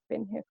they've not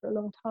been here for a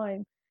long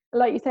time. And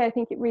like you say, I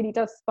think it really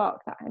does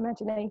spark that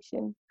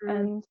imagination.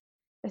 And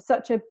they're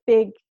such a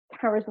big,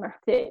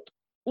 charismatic,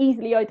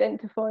 easily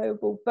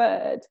identifiable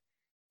bird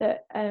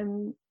that,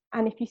 and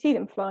if you see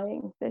them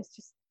flying, there's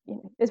just, you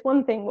know, there's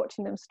one thing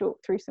watching them stalk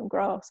through some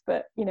grass,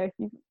 but, you know, if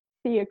you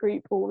see a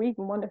group or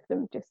even one of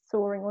them just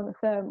soaring on a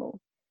thermal,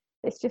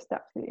 it's just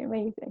absolutely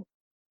amazing.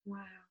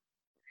 Wow.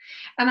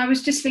 And I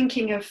was just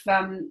thinking of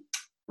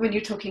when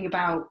you're talking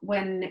about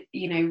when,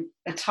 you know,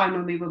 a time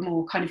when we were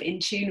more kind of in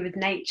tune with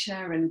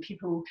nature, and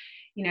people,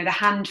 you know, the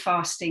hand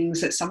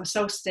fastings at summer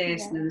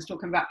solstice, and then was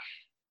talking about,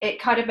 it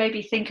kind of made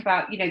me think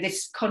about, you know,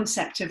 this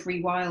concept of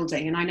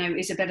rewilding. And I know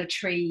Isabella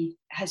Tree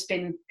has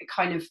been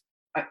kind of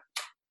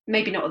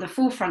maybe not at the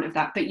forefront of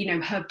that, but, you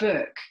know, her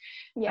book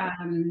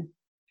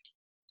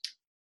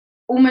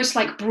almost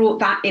like brought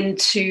that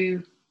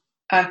into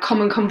a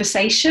common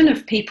conversation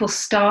of people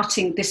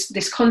starting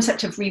this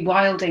concept of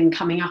rewilding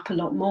coming up a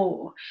lot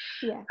more.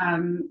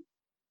 And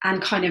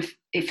kind of,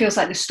 it feels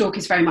like the stork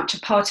is very much a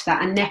part of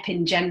that, and Knepp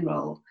in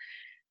general,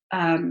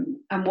 and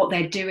what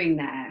they're doing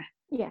there.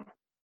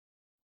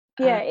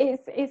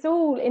 It's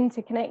all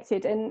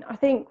interconnected. And I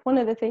think one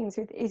of the things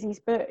with Izzy's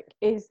book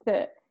is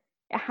that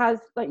it has,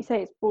 like you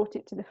say, it's brought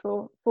it to the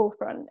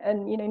forefront.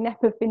 And, you know,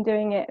 Knepp have been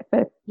doing it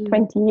for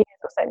 20 years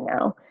or so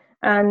now,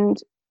 and,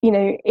 you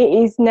know,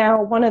 it is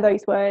now one of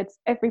those words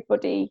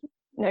everybody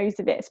knows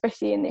of it,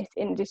 especially in this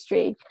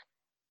industry.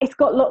 It's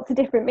got lots of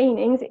different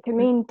meanings. It can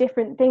mean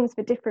different things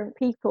for different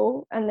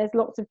people, and there's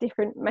lots of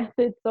different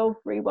methods of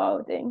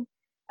rewilding.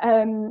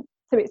 So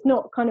it's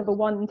not kind of a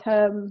one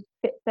term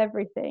fits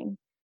everything.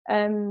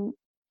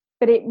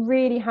 But it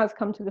really has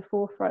come to the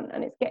forefront,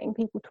 and it's getting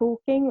people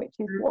talking, which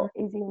is what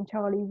Izzy and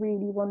Charlie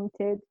really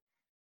wanted.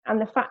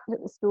 And the fact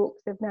that the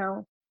storks have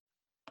now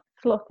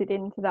slotted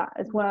into that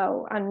as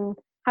well, and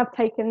have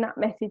taken that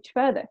message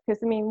further, because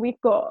I mean,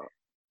 we've got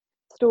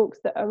storks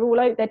that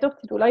are they're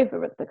dotted all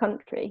over the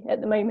country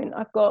at the moment.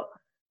 I've got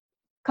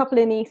a couple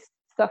in East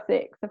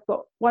Sussex, I've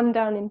got one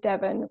down in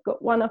Devon, I've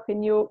got one up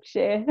in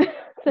Yorkshire.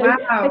 So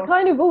they're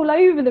kind of all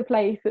over the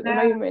place at the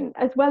moment,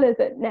 as well as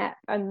at Knepp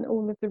and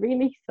all of the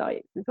release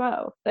sites as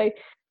well. So,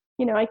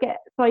 you know, I get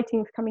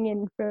sightings coming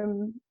in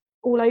from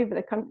all over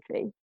the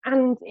country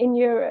and in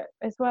Europe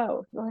as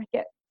well. I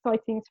get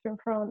sightings from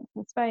France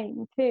and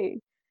Spain too.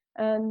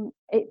 And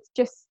it's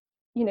just,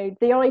 you know,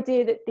 the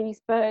idea that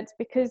these birds,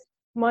 because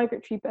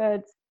migratory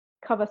birds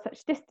cover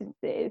such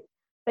distances,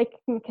 they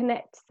can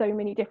connect so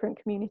many different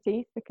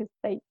communities, because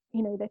they,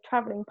 you know, they're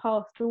traveling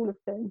past all of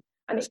them,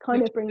 and it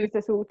kind of brings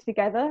us all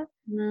together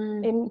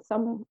in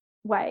some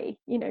way.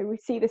 You know, we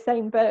see the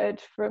same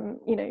bird from,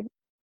 you know,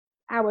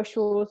 our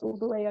shores all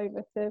the way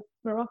over to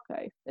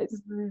Morocco. It's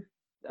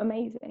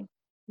amazing.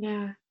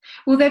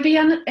 Will there be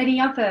any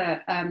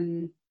other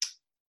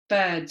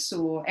birds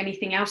or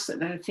anything else that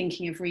they're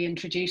thinking of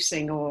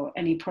reintroducing, or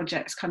any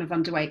projects kind of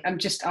underway? I'm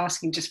just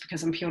asking just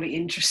because I'm purely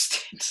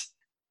interested.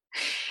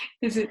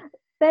 Is it?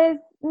 There's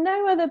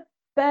no other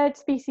bird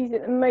species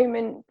at the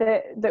moment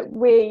that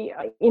we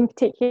in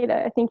particular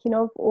are thinking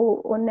of,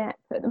 or Knepp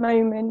at the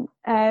moment.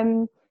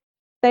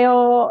 They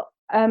are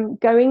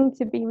going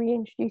to be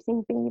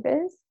reintroducing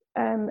beavers.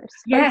 It's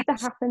supposed to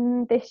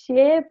happen this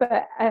year,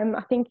 but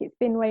I think it's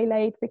been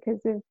waylaid because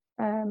of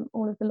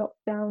all of the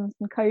lockdowns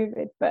and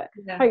COVID. But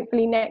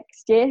hopefully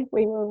next year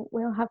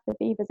we'll have the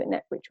beavers at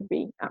Knepp, which will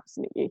be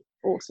absolutely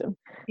awesome.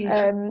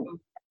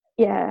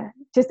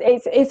 Just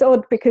it's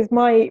odd because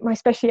my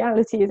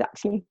speciality is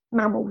actually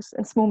mammals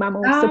and small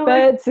mammals. So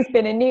birds has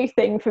been a new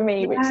thing for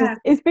me, which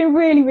it's been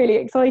really, really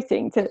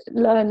exciting to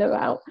learn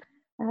about.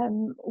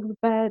 all the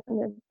birds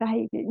and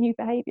the new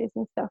behaviours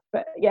and stuff.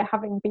 But yeah,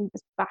 having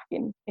beavers back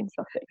in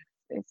Sussex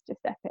is just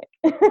epic.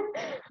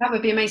 That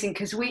would be amazing,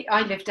 because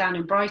I live down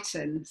in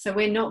Brighton, so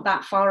we're not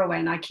that far away.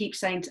 And I keep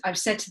saying, I've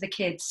said to the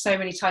kids so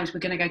many times,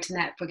 we're going to go to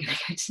Knepp, we're going to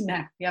go to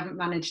Knepp. We haven't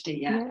managed it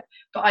yet. Yeah.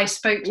 But I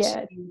spoke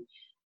to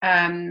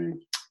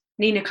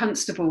Nina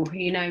Constable,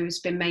 who has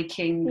been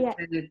making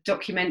the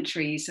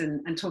documentaries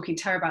and talking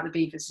to her about the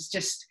beavers. Is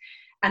just,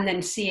 and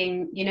then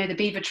seeing, the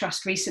Beaver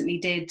Trust recently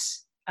did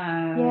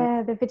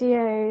the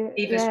video,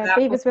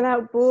 Beavers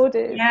Without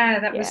Borders. Yeah,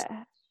 that was.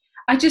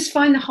 I just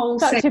find the whole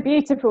such a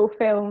beautiful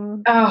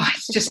film. Oh,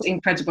 it's just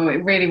incredible.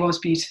 It really was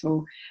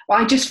beautiful. Well,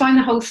 I just find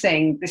the whole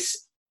thing,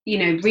 this,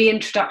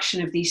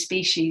 reintroduction of these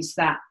species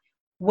that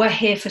were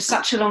here for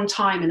such a long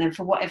time and then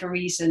for whatever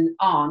reason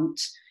aren't.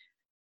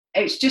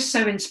 It's just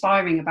so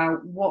inspiring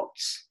about what,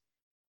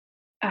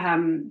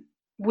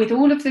 with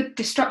all of the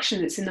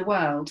destruction that's in the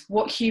world,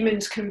 what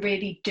humans can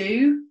really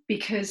do,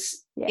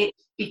 because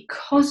it's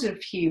because of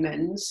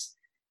humans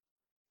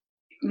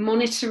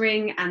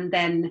monitoring, and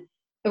then,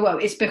 well,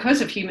 it's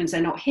because of humans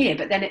they're not here,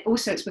 but then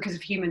it's because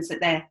of humans that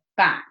they're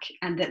back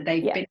and that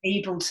they've been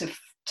able to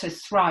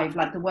thrive,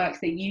 like the work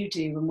that you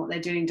do and what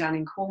they're doing down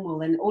in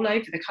Cornwall and all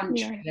over the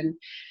country. And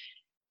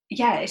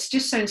it's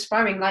just so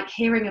inspiring, like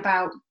hearing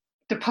about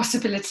the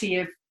possibility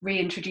of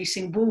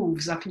reintroducing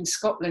wolves up in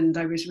Scotland.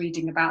 I was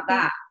reading about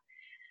that.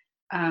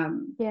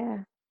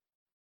 That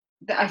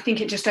I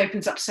think it just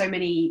opens up so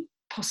many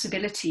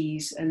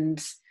possibilities,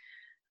 and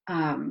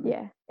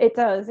it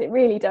does, it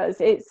really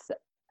does. It's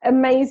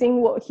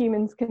amazing what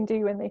humans can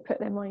do when they put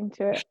their mind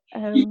to it.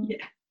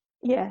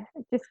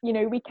 Just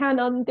we can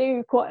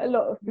undo quite a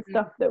lot of the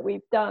stuff that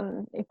we've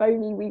done if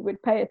only we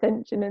would pay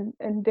attention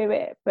and do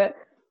it. But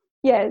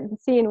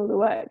seeing all the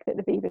work that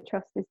the Beaver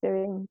Trust is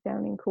doing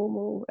down in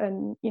Cornwall,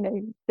 and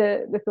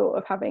the thought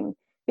of having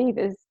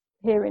beavers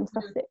here in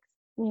Sussex,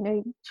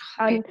 and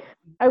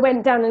I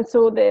went down and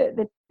saw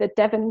the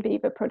Devon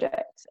Beaver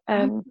Project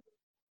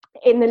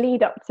in the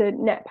lead up to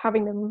Knepp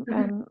having them.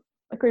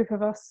 A group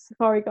of us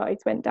safari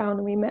guides went down,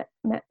 and we met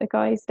the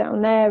guys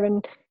down there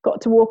and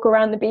got to walk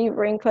around the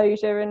beaver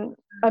enclosure. And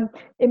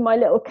in my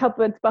little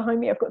cupboards behind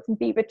me, I've got some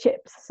beaver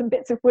chips, some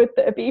bits of wood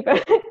that a beaver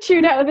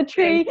chewed out of a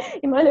tree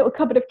in my little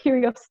cupboard of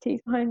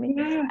curiosities behind me.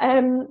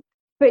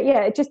 But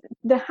just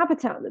the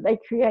habitat that they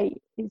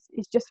create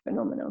is just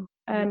phenomenal,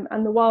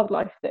 and the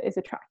wildlife that is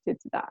attracted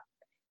to that.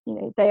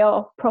 They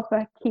are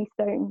proper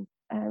keystone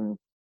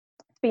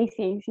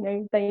species.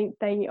 They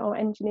are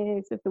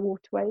engineers of the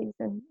waterways,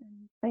 and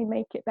they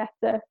make it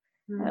better.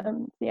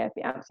 It'd be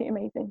absolutely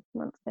amazing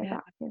once they're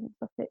back in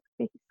Sussex.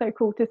 It's so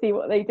cool to see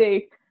what they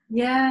do.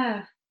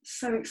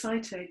 So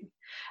exciting.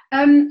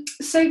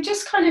 So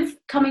just kind of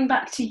coming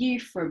back to you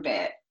for a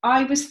bit,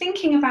 I was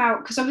thinking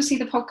about, because obviously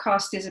the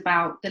podcast is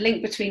about the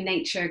link between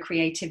nature,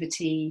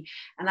 creativity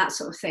and that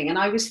sort of thing, and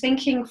I was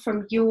thinking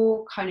from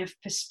your kind of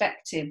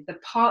perspective, the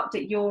part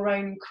that your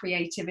own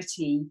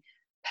creativity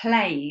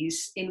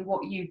plays in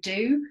what you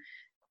do.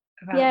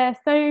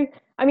 So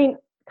I mean,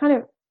 kind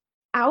of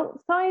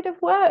outside of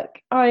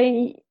work,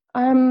 I've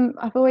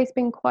always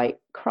been quite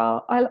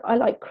I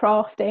like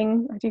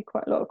crafting. I do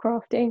quite a lot of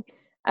crafting.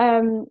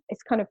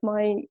 It's kind of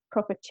my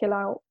proper chill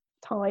out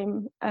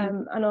time,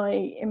 and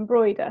I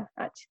embroider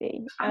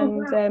actually.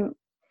 So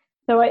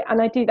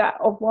I do that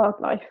of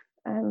wildlife,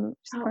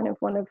 just kind of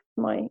one of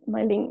my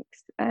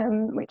links,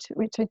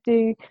 which I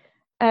do,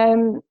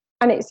 and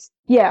it's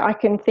I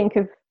can think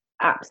of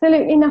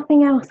absolutely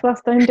nothing else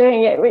whilst I'm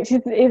doing it, which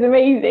is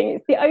amazing.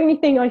 It's the only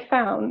thing I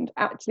found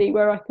actually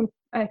where I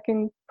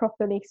can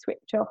properly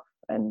switch off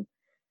and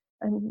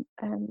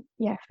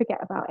forget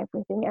about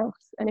everything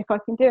else. And if I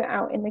can do it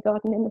out in the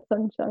garden in the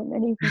sunshine,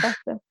 then even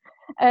better.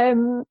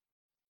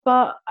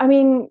 But I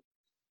mean,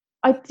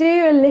 I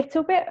do a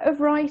little bit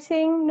of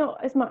writing,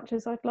 not as much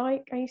as I'd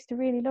like. I used to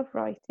really love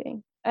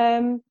writing.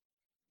 But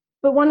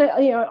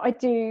I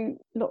do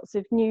lots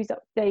of news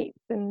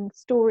updates and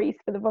stories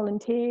for the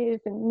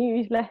volunteers and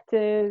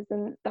newsletters,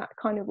 and that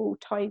kind of all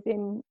ties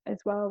in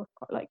as well.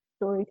 Quite like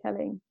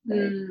storytelling, so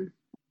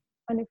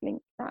kind of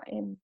link that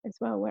in as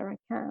well where I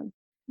can.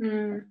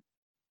 I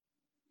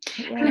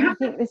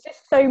think there's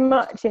just so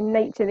much in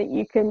nature that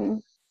you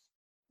can,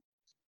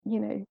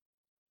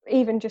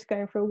 even just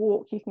going for a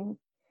walk,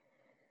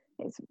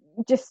 it's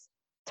just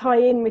tie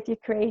in with your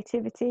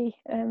creativity.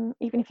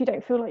 Even if you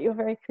don't feel like you're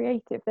very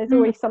creative, there's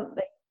always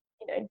something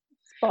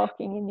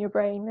sparking in your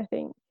brain, I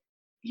think.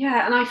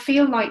 And I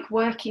feel like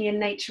working in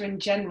nature in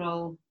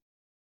general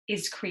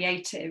is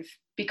creative,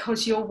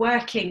 because you're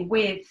working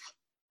with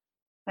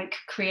like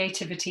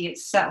creativity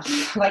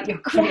itself. Like you're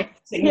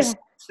creating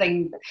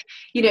something,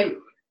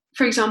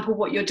 for example,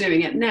 what you're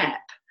doing at Knepp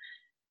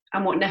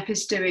and what Knepp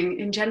is doing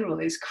in general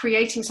is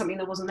creating something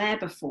that wasn't there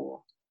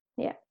before.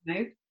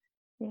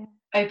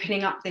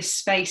 Opening up this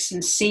space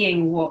and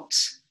seeing what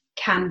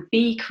can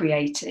be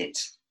created.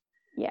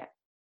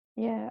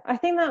 I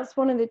think that's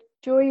one of the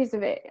joys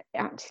of it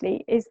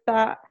actually, is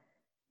that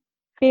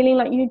feeling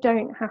like you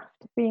don't have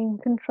to be in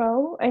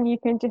control and you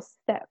can just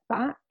step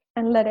back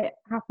and let it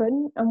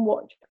happen and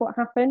watch what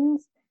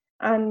happens,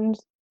 and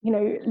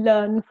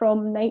learn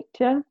from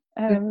nature.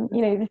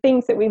 The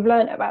things that we've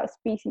learned about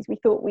species we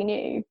thought we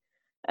knew,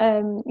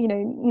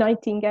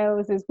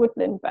 nightingales as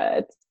woodland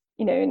birds,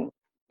 and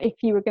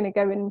if you were going to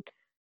go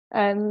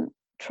and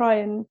try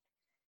and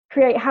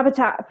create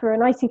habitat for a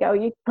nightingale,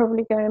 you'd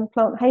probably go and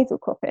plant hazel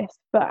coppice.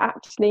 But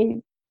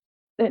actually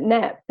at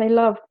Knepp, they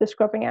love the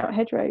scrubbing out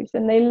hedgerows,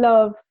 and they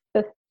love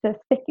the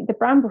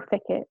bramble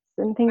thickets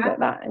and things like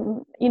that.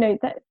 And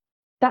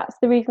that's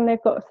the reason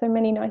they've got so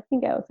many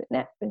nightingales at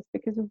Knepp, is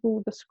because of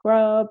all the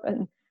scrub,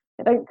 and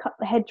they don't cut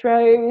the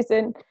hedgerows,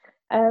 and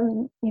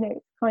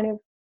it's kind of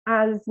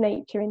as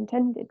nature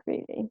intended,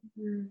 really.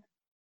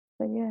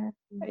 So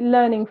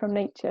learning from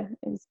nature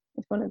is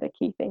one of the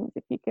key things.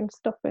 If you can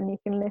stop and you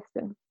can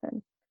listen,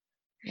 then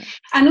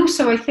And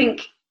also, I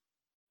think,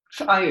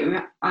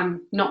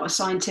 I'm not a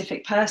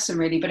scientific person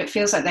really, but it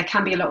feels like there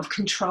can be a lot of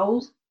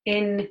control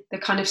in the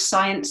kind of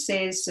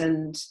sciences,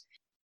 and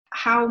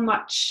how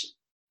much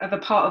of a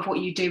part of what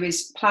you do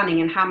is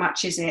planning, and how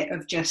much is it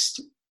of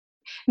just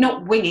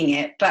not winging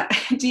it, but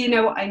do you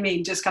know what I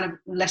mean? Just kind of,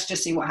 let's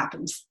just see what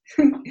happens.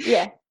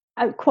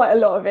 Quite a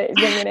lot of it is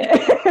winging it.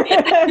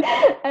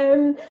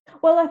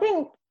 Well, I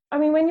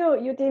mean, when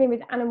you're dealing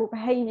with animal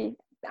behavior,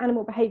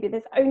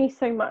 there's only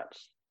so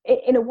much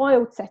in a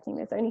wild setting.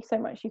 There's only so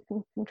much you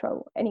can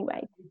control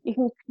anyway. You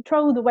can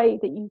control the way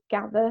that you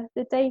gather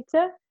the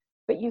data,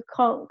 but you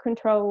can't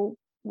control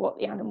what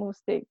the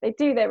animals do. They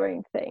do their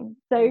own thing.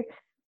 So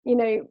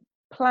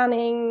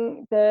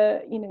planning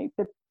the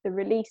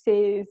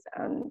releases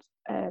and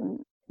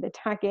the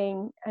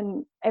tagging,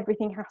 and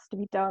everything has to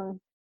be done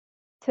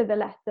to the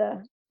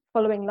letter,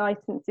 following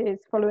licenses,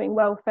 following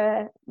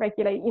welfare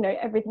regulate.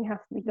 Everything has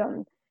to be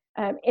done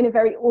in a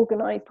very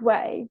organised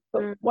way.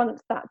 But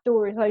once that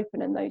door is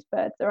open and those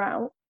birds are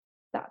out,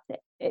 that's it.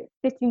 It's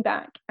sitting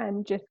back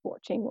and just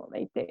watching what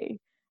they do.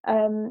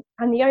 And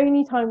the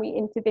only time we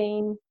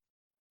intervene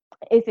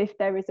is if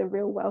there is a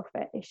real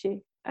welfare issue,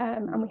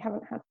 and we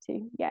haven't had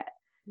to yet.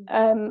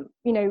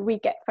 We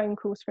get phone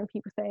calls from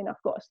people saying,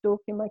 I've got a stork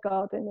in my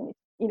garden, and it's,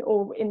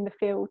 or in the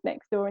field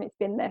next door, and it's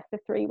been there for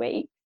 3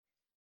 weeks.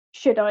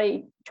 Should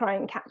I try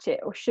and catch it,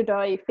 or should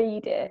I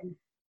feed it?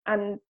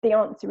 And the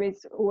answer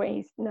is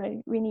always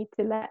no. We need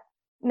to let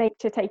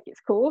nature take its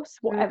course,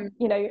 whatever,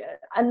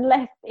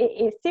 unless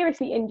it is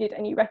seriously injured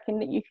and you reckon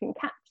that you can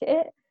catch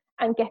it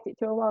and get it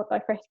to a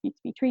wildlife rescue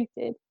to be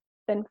treated,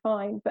 then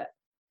fine. But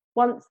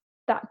once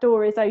that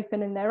door is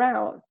open and they're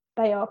out,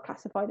 they are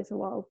classified as a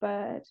wild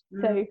bird.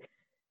 So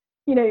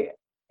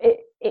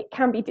it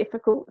can be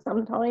difficult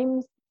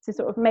sometimes to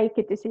sort of make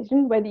a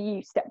decision whether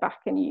you step back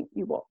and you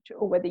watch,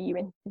 or whether you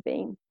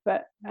intervene.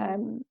 But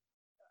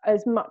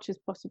as much as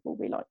possible,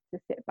 we like to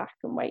sit back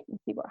and wait and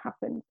see what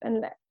happens, and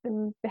let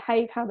them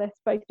behave how they're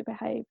supposed to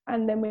behave,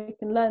 and then we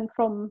can learn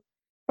from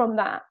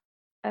that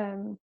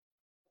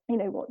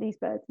what these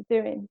birds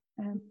are doing.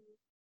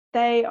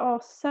 They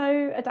are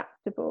so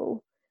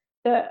adaptable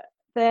that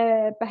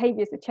their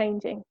behaviours are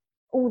changing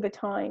all the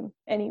time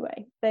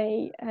anyway.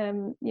 They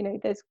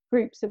there's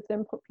groups of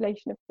them,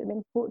 population of them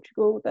in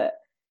Portugal, that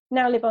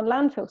now live on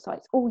landfill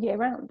sites all year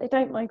round. They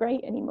don't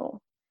migrate anymore.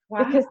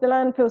 Wow. Because the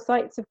landfill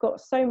sites have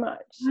got so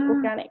much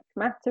organic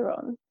matter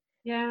on.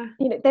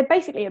 They're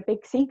basically a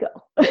big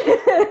seagull.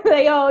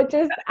 They are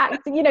just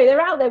acting, they're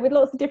out there with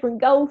lots of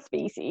different gull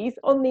species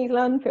on these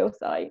landfill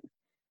sites,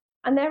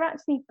 and they're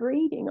actually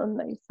breeding on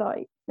those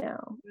sites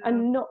now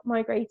and not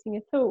migrating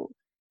at all.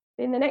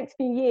 In the next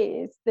few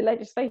years, the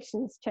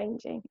legislation's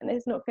changing, and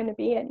there's not going to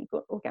be any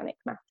organic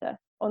matter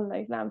on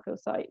those landfill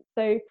sites.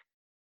 So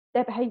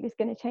their behaviour is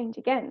going to change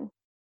again.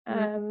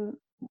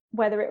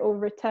 Whether it will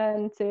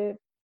return to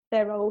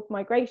their old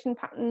migration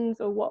patterns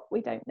or what,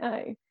 we don't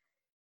know.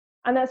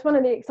 And that's one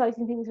of the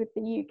exciting things with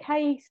the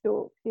UK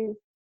storks, is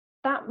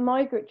that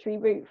migratory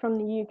route from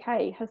the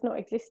UK has not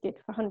existed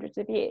for hundreds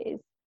of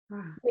years.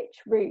 Which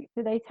route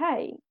do they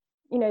take?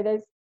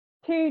 There's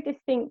 2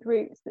 distinct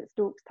routes that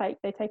storks take.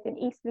 They take an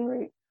eastern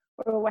route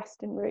or a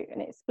western route,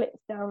 and it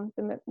splits down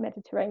the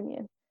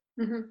Mediterranean.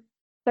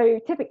 So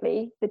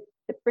typically the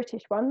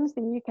British ones,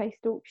 the UK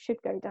storks,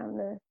 should go down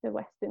the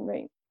western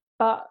route,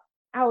 but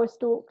our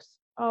storks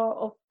are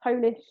of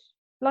Polish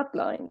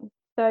bloodline.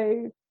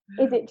 So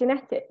is it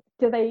genetic?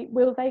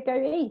 Will they go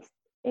east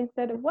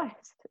instead of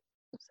west?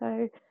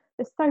 So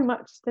there's so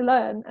much to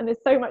learn, and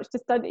there's so much to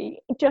study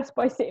just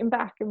by sitting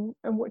back and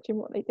watching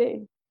what they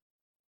do.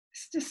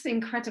 It's just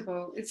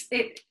incredible. This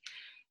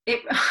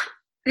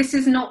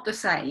is not the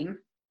same,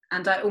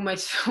 and I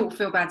almost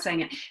feel bad saying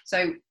it.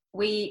 So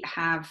we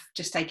have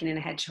just taken in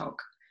a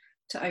hedgehog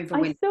to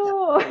overwinter. I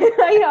saw.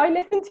 I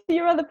listened to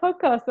your other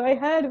podcast, so I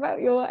heard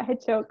about your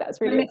hedgehog.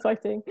 That's really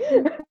exciting.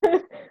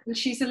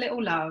 She's a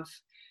little love,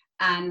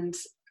 and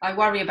I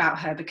worry about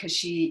her because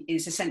she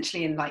is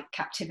essentially in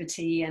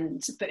captivity,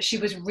 but she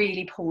was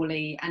really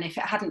poorly, and if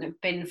it hadn't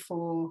have been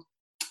for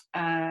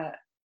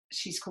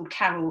she's called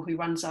Carol, who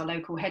runs our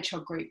local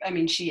hedgehog group, I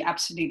mean, she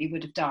absolutely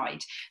would have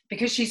died.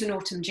 Because she's an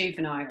autumn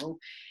juvenile,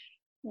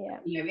 Yeah.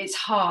 It's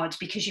hard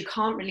because you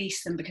can't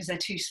release them because they're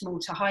too small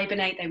to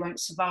hibernate. They won't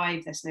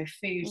survive. There's no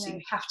food, so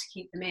you have to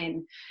keep them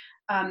in.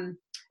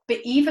 But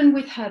even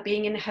with her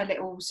being in her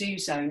little zoo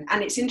zone,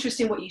 and it's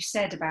interesting what you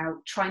said about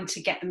trying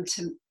to get them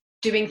to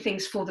doing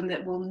things for them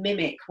that will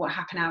mimic what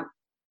happened out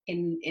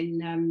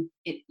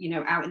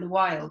out in the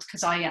wild.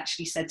 Because I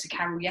actually said to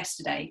Carol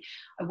yesterday,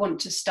 I want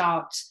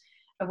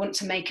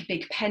to make a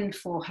big pen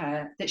for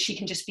her that she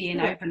can just be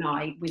in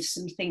overnight with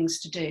some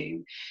things to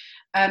do.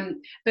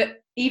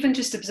 But even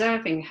just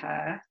observing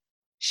her,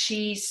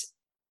 she's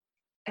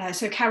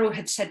so Carol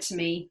had said to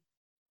me,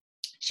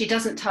 she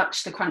doesn't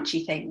touch the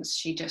crunchy things.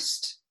 She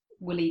just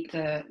will eat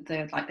the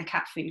like the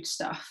cat food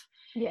stuff.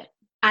 Yeah.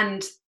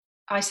 And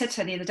I said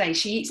to her the other day,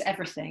 she eats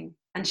everything,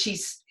 and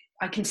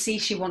I can see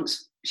she's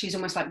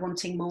almost like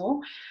wanting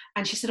more.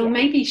 And she said, oh,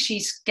 maybe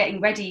she's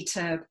getting ready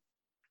to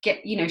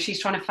get,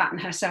 she's trying to fatten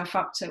herself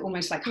up to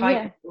almost like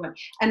hide.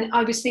 And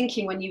I was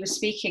thinking when you were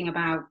speaking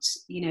about,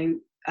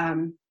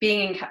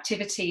 being in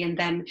captivity, and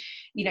then,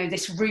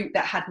 this route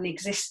that hadn't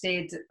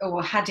existed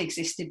or had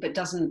existed but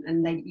doesn't,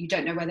 and then you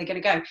don't know where they're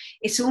going to go.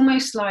 It's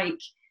almost like,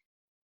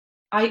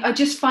 I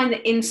just find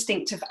the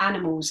instinct of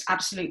animals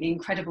absolutely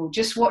incredible.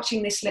 Just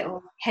watching this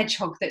little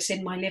hedgehog that's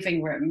in my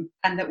living room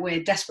and that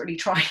we're desperately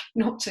trying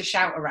not to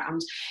shout around,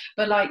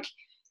 but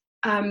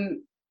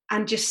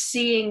and just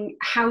seeing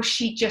how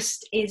she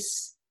just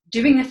is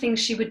doing the things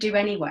she would do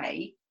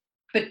anyway,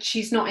 but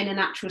she's not in a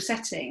natural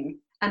setting.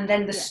 And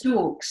then the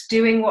storks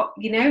doing what,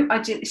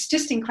 it's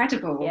just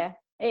incredible. Yeah,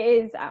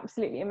 it is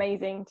absolutely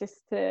amazing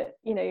just to,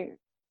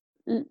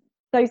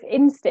 those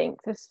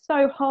instincts are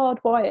so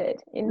hardwired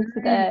into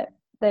their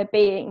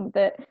being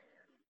that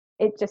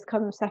it just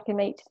comes second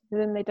nature to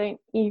them. They don't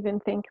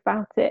even think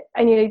about it.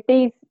 And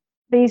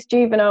these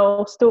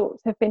juvenile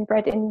storks have been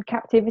bred in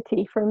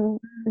captivity from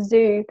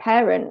zoo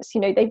parents.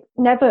 They've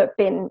never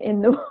been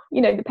in the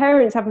the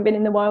parents haven't been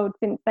in the wild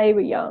since they were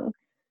young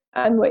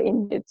and were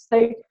injured.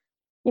 So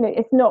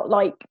it's not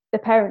like the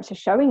parents are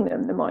showing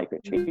them the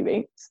migratory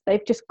routes.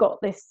 They've just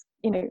got this,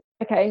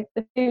 okay,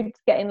 the food's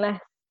getting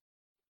less,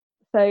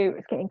 so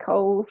it's getting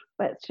cold,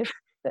 let's go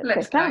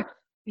south.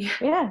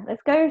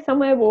 Let's go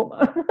somewhere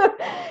warmer.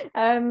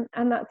 And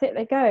that's it,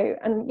 they go.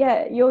 And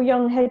your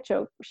young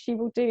hedgehog, she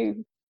will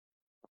do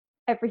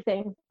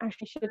everything as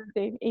she should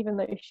do, even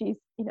though she's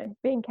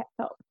being kept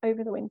up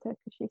over the winter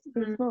because she's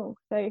too small.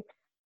 So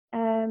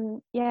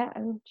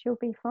and she'll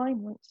be fine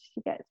once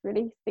she gets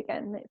released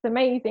again. It's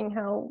amazing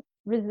how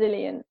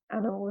resilient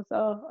animals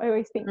are. I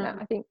always think that.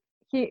 I think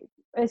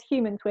as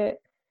humans we're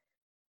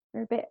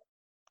a bit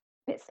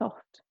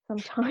soft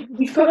sometimes.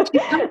 You've got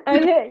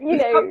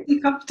to be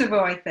comfortable,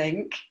 I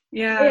think.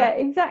 Yeah,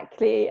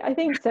 exactly. I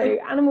think so.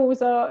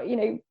 Animals are,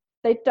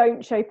 they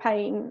don't show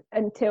pain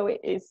until it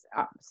is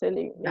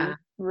absolutely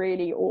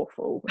really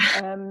awful.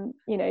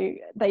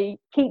 They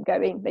keep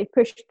going, they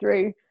push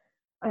through.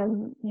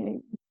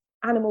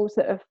 Animals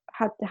that have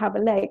had to have a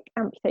leg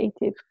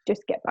amputated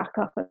just get back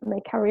up and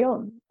they carry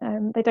on.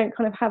 They don't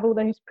kind of have all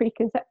those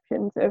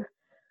preconceptions of,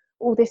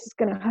 oh, this is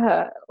going to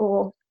hurt,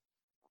 or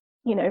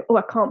oh,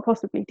 I can't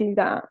possibly do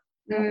that.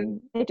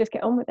 They just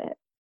get on with it,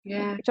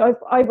 which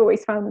I've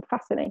always found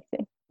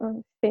fascinating. I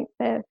think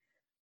they're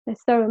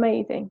so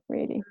amazing,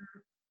 really.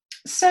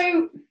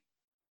 So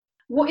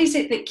what is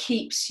it that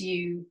keeps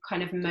you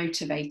kind of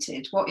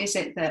motivated? What is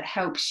it that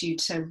helps you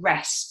to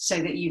rest so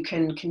that you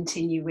can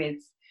continue with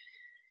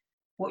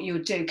what you're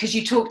doing? Because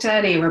you talked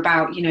earlier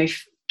about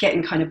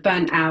getting kind of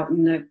burnt out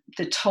and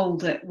the toll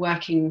that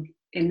working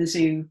in the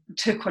zoo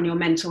took on your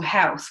mental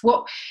health.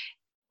 What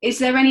is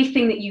there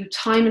anything that you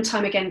time and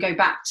time again go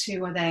back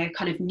to? Are there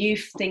kind of new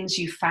things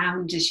you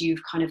found as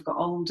you've kind of got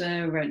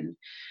older? And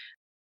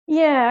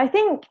I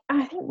think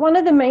one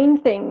of the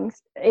main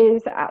things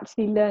is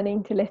actually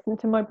learning to listen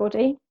to my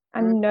body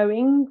and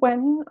knowing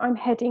when I'm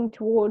heading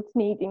towards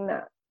needing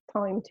that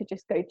time to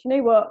just go, do you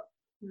know what,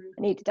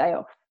 I need a day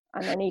off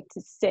and I need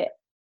to sit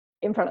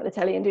in front of the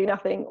telly and do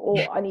nothing, or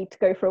I need to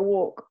go for a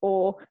walk,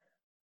 or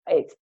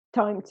it's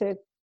time to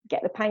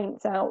get the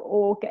paints out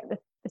or get the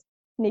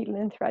needle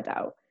and thread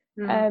out.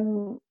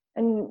 And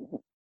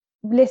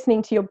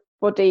listening to your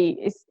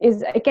body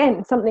is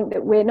again something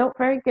that we're not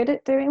very good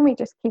at doing. We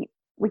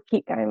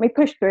keep going, we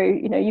push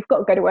through. You've got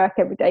to go to work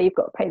every day, you've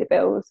got to pay the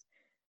bills,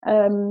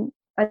 and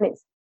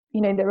it's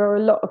there are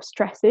a lot of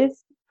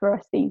stresses for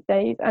us these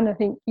days, and I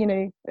think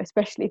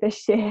especially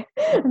this year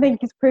I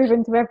think it's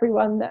proven to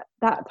everyone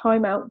that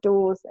time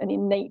outdoors and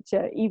in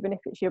nature, even if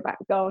it's your back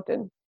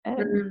garden,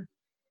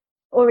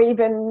 or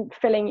even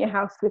filling your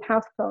house with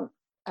houseplants,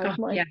 as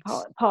my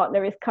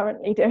partner is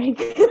currently doing.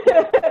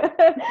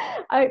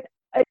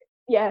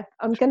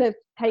 I'm gonna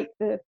take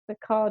the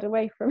card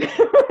away from him.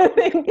 I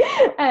think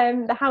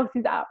the house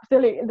is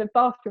absolutely, the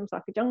bathroom's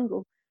like a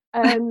jungle,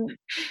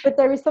 but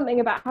there is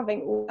something about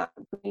having all that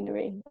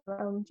greenery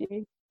around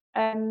you.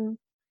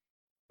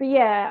 But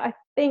I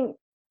think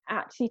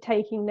actually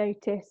taking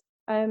notice.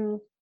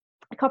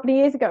 A couple of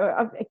years ago,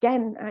 I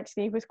again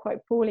actually was quite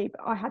poorly,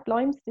 but I had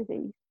Lyme's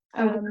disease.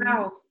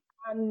 Wow.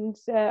 And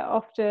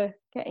after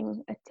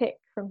getting a tick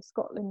from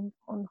Scotland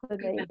on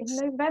holiday in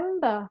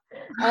November,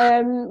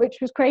 which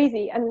was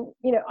crazy. And,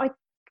 you know, I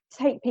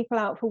take people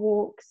out for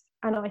walks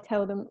and I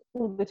tell them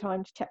all the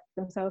time to check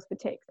themselves for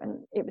ticks.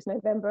 And it was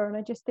November and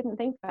I just didn't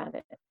think about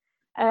it.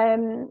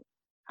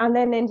 And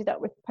then ended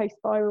up with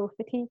post-viral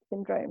fatigue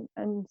syndrome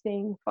and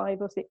seeing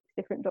 5 or 6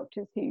 different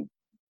doctors who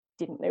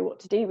didn't know what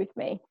to do with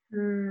me.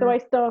 So I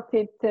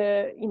started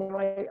to, you know,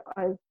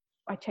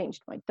 I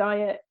changed my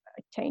diet,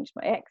 I changed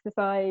my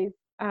exercise,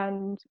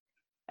 and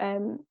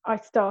I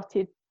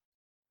started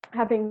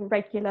having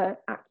regular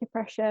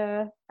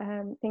acupressure,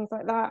 things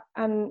like that,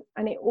 and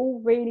it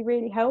all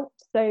really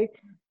helped. So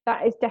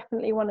that is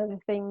definitely one of the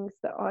things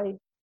that I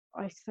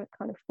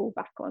kind of fall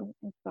back on.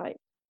 It's like,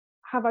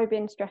 have I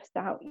been stressed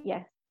out?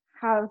 Yes.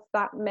 Has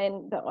that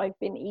meant that I've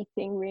been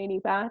eating really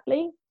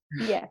badly?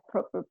 Yeah,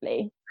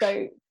 probably.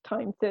 So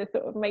time to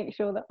sort of make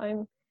sure that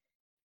I'm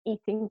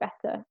eating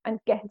better and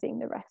getting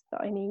the rest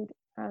that I need.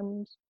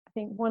 And I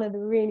think one of the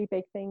really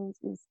big things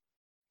is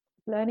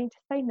learning to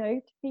say no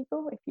to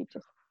people if you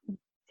just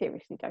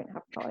seriously don't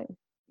have time.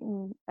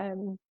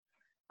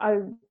 I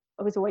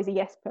was always a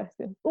yes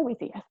person,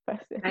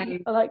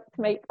 I like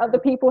to make other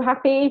people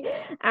happy,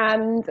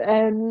 and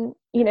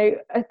you know,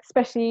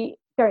 especially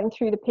going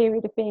through the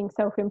period of being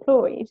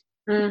self-employed,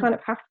 you kind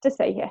of have to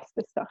say yes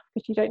to stuff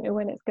because you don't know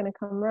when it's going to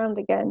come around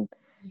again.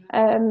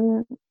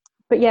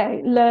 But yeah,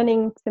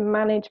 learning to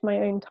manage my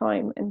own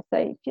time and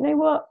say, do you know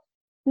what,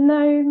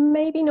 no,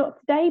 maybe not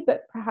today,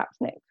 but perhaps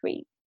next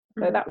week.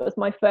 So that was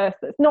my first,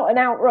 that's not an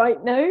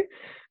outright no,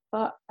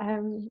 but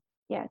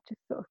yeah,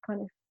 just sort of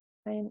kind of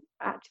saying,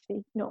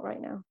 actually not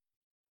right now.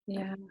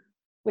 Yeah.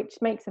 Which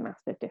makes a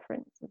massive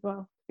difference as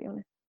well, to be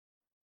honest.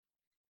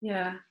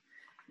 Yeah.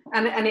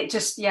 And it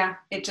just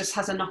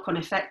has a knock-on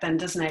effect then,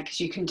 doesn't it? Because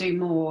you can do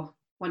more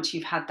once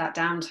you've had that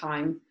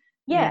downtime.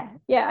 Yeah,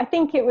 I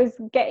think it was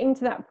getting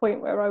to that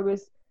point where I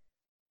was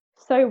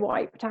so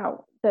wiped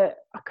out that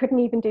I couldn't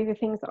even do the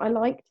things that I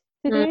liked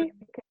to do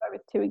because I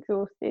was too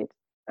exhausted.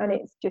 And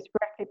it's just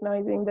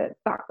recognizing that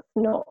that's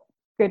not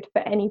good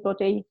for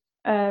anybody,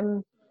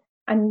 and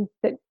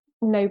that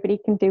nobody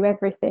can do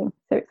everything.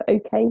 So it's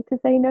okay to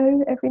say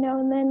no every now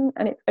and then,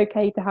 and it's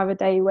okay to have a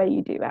day where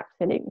you do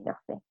absolutely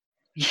nothing.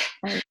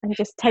 And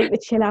just take the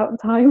chill out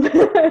time.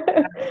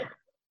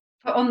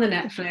 Put on the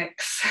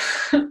Netflix.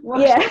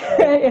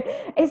 Yeah.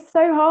 It's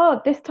so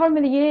hard this time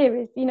of the year.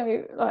 Is, you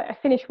know, like I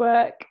finish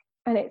work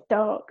and it's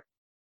dark,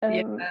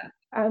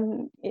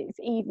 and it's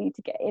easy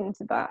to get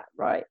into that,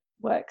 right,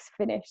 work's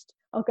finished,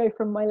 I'll go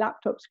from my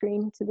laptop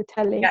screen to the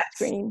telly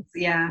screen.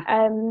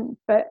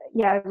 But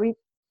yeah,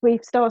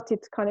 we've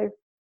started to kind of,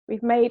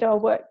 we've made our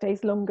work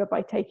days longer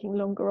by taking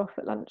longer off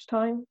at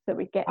lunchtime, so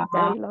we get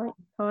daylight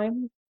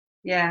time.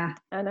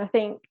 And I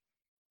think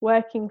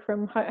working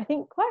from home, I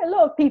think quite a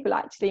lot of people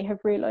actually have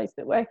realized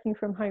that working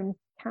from home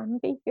can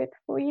be good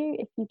for you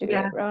if you do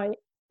it right.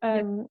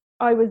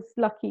 I was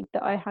lucky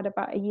that I had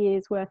about a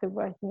year's worth of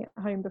working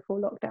at home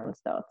before lockdown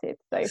started,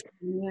 so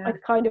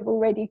I'd kind of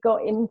already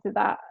got into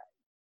that,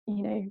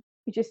 you know,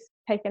 you just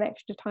take an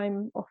extra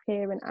time off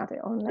here and add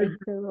it on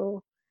later,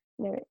 or,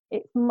 you know,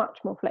 it's much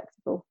more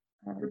flexible,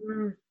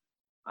 and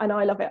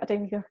I love it. I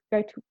don't think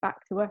I go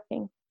back to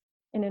working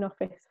in an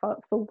office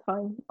full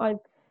time. I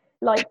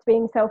liked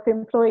being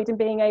self-employed and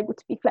being able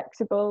to be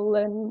flexible,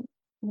 and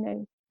you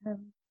know,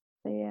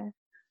 so yeah.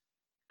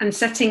 And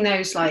setting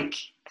those like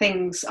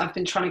things, I've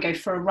been trying to go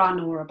for a run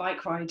or a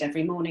bike ride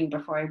every morning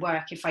before I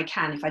work, if I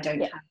can, if I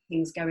don't have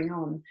things going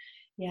on.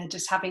 Yeah,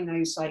 just having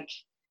those like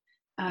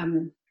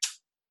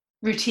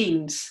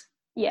routines.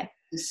 Yeah,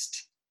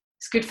 just,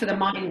 it's good for the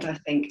mind, I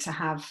think, to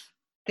have,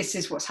 this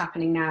is what's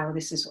happening now,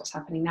 this is what's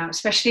happening now,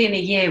 especially in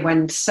a year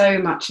when so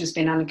much has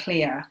been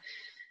unclear.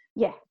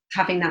 Yeah,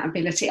 having that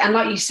ability. And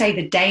like you say,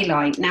 the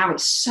daylight, now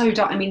it's so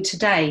dark. I mean,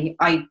 today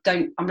I'm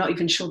not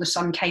even sure the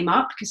sun came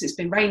up because it's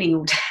been raining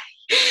all day.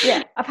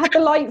 Yeah, I've had the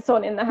lights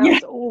on in the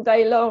house all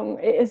day long.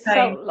 It has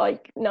felt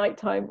like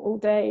nighttime all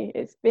day.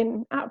 It's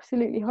been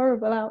absolutely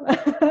horrible out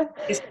there.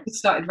 It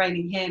started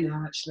raining here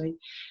now, actually.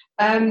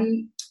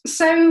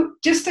 So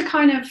just to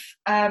kind of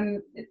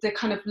the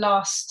kind of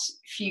last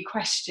few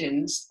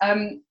questions,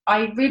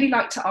 I really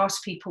like to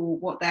ask people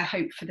what their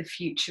hope for the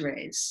future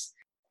is.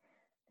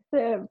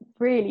 It's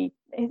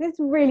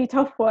a really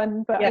tough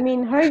one, but I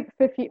mean, hope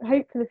for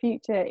the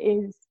future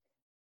is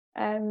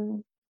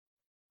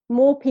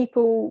more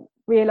people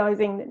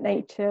realizing that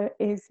nature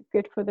is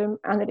good for them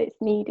and that it's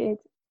needed,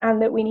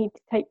 and that we need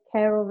to take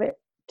care of it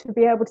to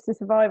be able to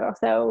survive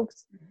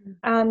ourselves.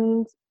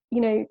 And, you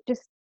know,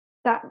 just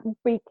that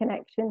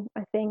reconnection,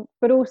 I think,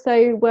 but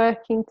also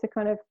working to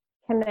kind of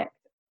connect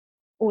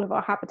all of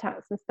our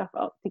habitats and stuff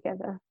up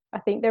together. I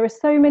think there are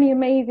so many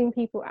amazing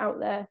people out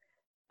there.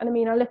 And I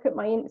mean, I look at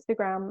my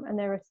Instagram and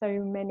there are so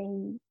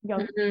many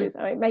youngsters.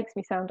 It makes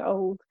me sound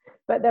old,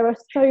 but there are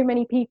so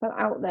many people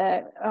out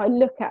there. I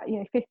look at, you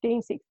know,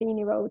 15,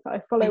 16-year-olds that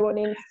I follow on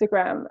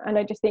Instagram, and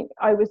I just think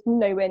I was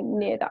nowhere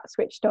near that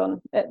switched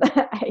on at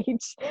that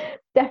age.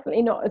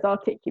 Definitely not as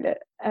articulate.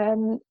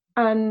 And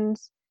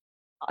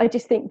I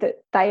just think that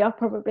they are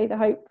probably the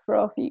hope for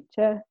our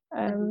future.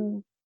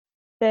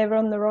 They're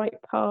on the right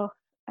path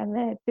and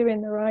they're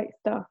doing the right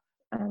stuff,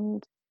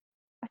 and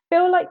I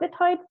feel like the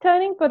tide's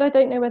turning, but I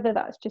don't know whether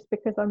that's just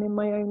because I'm in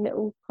my own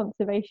little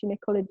conservation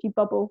ecology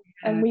bubble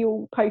and we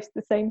all post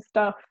the same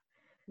stuff.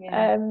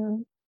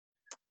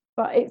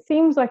 But it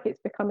seems like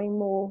it's becoming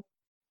more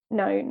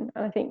known,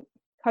 and I think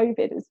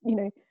COVID has,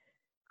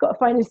 got to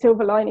find a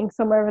silver lining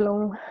somewhere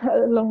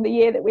along the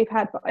year that we've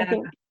had, but I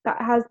think that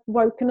has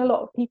woken a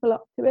lot of people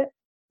up to it.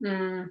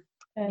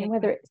 And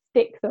whether it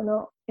sticks or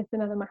not is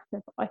another matter,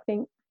 but I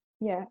think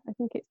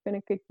it's been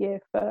a good year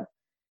for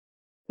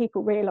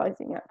people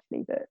realizing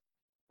actually that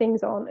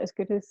things aren't as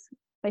good as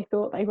they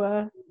thought they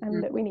were,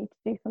 and that we need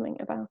to do something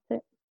about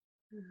it.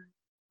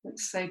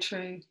 That's so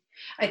true.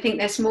 I think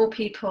there's more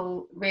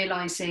people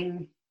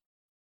realizing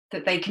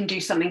that they can do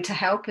something to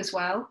help as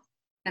well,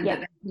 and that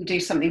they can do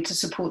something to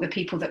support the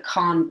people that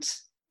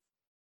can't,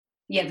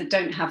 that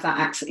don't have that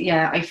access.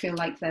 I feel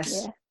like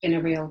there's been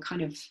a real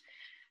kind of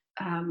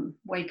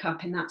wake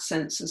up in that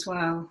sense as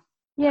well.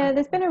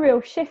 There's been a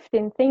real shift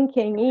in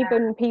thinking,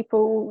 even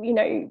people,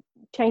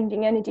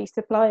 changing energy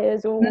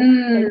suppliers, or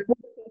walking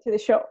to the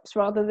shops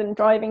rather than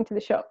driving to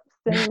the shops,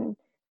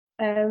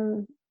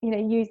 and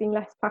using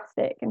less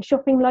plastic and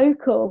shopping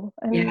local,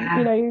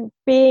 and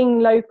being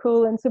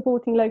local and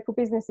supporting local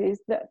businesses.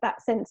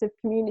 That sense of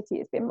community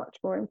has been much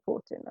more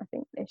important, I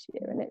think, this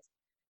year, and it's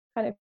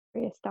kind of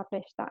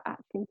re-established that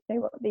actually,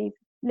 these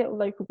little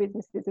local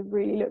businesses have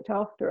really looked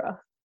after us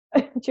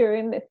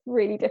during this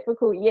really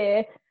difficult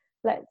year.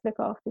 Let's look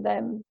after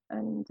them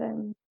and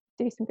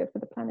do some good for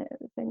the planet at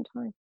the same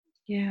time.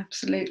 Yeah,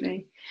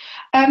 absolutely.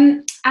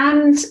 And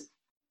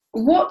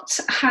what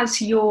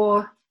has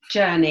your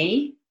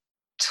journey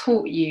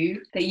taught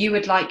you that you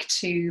would like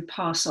to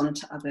pass on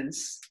to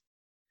others?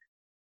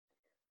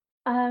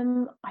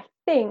 I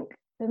think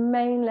the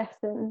main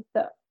lesson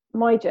that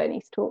my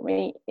journey's taught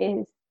me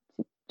is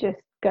to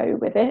just go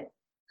with it.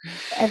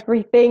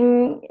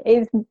 Everything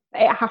it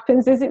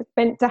happens as it's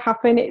meant to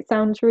happen. It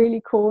sounds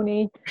really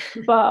corny,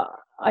 but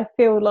I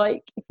feel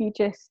like if you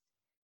just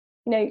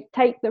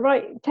take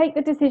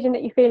the decision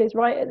that you feel is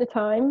right at the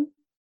time,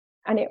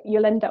 and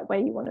you'll end up where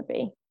you want to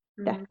be.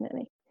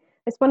 Definitely.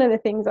 It's one of the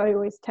things I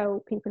always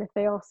tell people if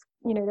they ask,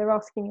 they're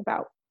asking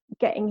about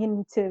getting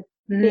into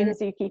being a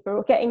zookeeper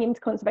or getting into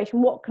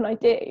conservation, what can I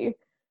do?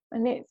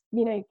 And it's,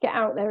 get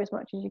out there as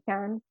much as you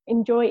can,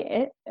 enjoy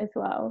it as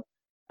well.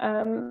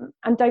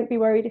 And don't be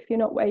worried if you're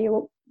not where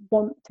you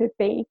want to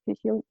be, because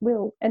you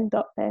will end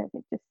up there.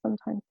 It just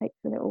sometimes takes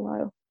a little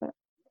while, but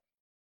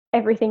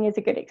everything is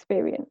a good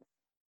experience.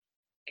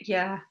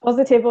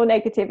 Positive or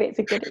negative, it's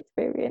a good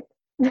experience.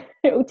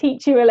 It will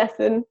teach you a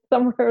lesson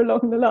somewhere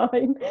along the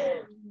line.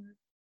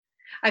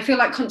 I feel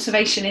like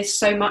conservation is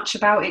so much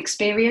about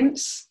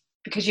experience,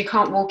 because you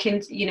can't walk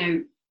in,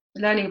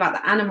 learning about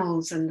the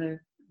animals and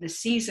the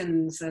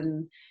seasons,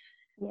 and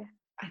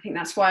I think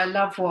that's why I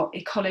love what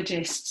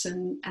ecologists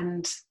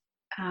and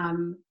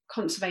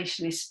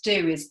conservationists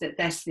do, is that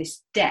there's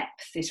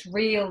this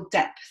real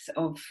depth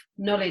of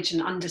knowledge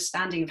and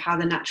understanding of how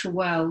the natural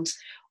world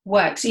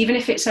works, even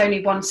if it's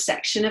only one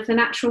section of the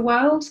natural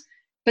world.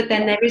 But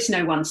then there is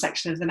no one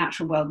section of the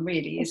natural world,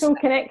 really. It's all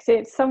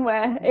connected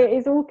somewhere. It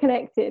is all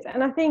connected.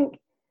 And I think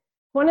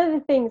one of the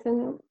things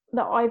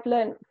that I've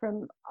learned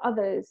from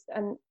others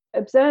and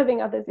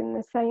observing others in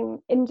the same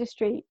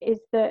industry is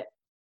that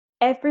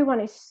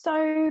everyone is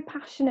so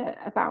passionate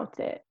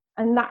about it.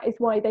 And that is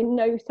why they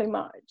know so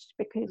much,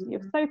 because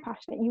you're so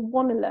passionate, you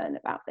want to learn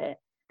about it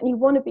and you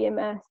want to be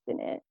immersed in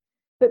it.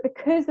 But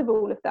because of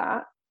all of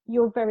that,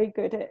 you're very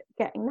good at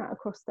getting that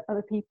across to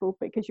other people,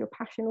 because your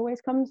passion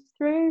always comes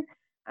through.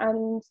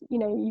 And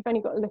you've only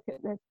got to look at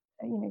the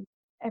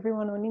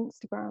everyone on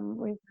Instagram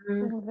with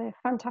all their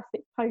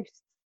fantastic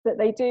posts that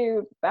they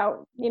do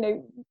about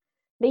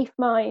leaf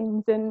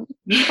mines and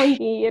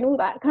fungi and all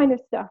that kind of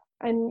stuff,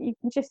 and you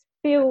can just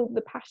feel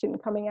the passion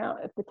coming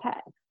out of the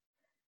text,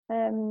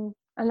 and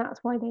that's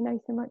why they know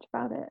so much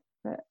about it.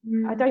 But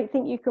I don't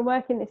think you can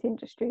work in this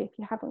industry if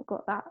you haven't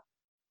got that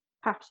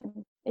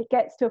passion. It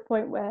gets to a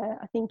point where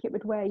I think it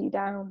would wear you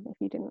down if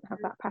you didn't have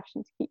that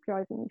passion to keep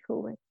driving you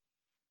forward.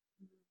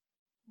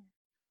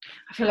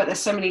 I feel like there's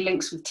so many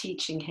links with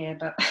teaching here,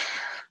 but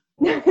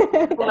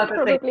it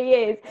probably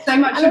is. So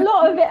much, and a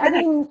lot of it. I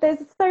mean, there's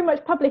so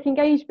much public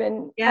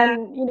engagement,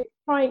 and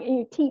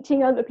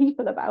teaching other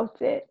people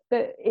about it.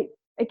 That it's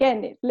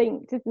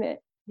linked, isn't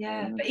it?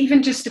 But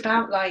even just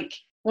about like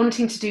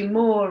wanting to do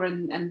more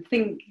and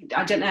think,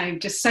 I don't know,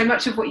 just so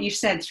much of what you've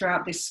said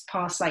throughout this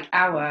past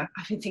hour,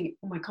 I've been thinking,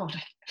 oh my God,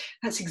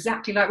 that's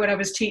exactly like when I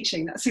was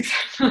teaching. That's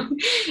exactly.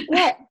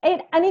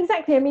 And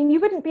exactly. I mean, you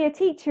wouldn't be a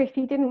teacher if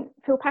you didn't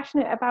feel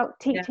passionate about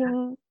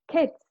teaching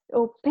kids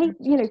or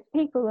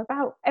people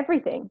about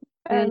everything.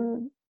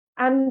 And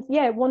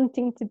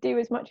wanting to do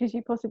as much as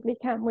you possibly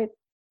can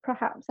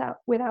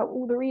without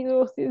all the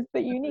resources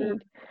that you need.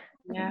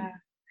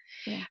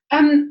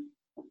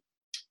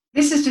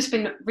 This has just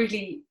been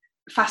really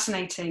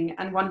fascinating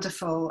and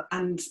wonderful,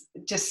 and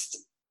just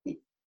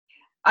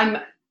I'm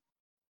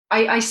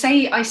I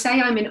say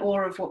I'm in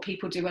awe of what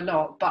people do a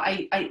lot, but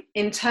I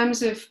in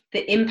terms of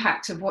the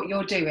impact of what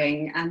you're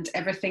doing and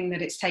everything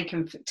that it's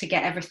taken to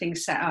get everything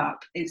set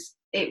up,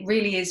 it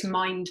really is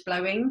mind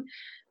blowing.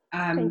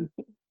 The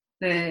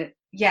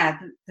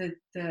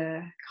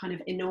kind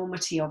of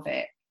enormity of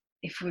it.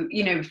 If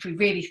we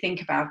really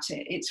think about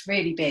it, it's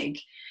really big,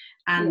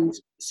 and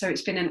so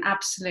it's been an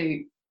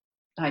absolute,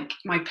 like,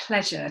 my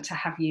pleasure to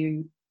have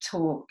you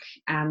talk.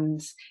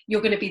 And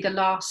you're going to be the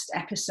last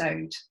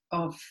episode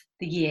of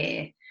the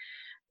year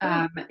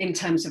in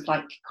terms of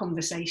like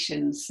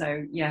conversations.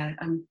 So yeah,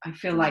 I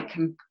feel like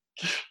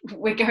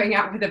we're going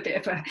out with a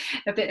bit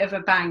of a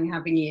bang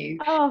having you.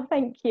 Oh,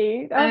 thank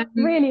you. I've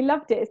really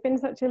loved it. It's been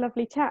such a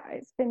lovely chat.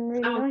 It's been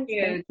really nice.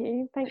 Good. Thank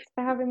you. Thanks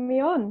for having me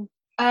on.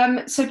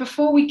 So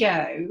before we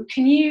go,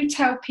 can you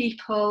tell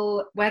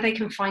people where they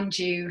can find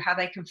you, how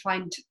they can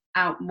find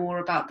out more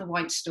about the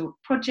White Stork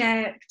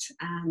project,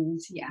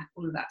 and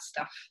all of that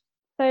stuff?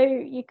 So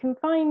you can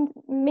find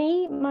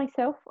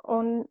myself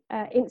on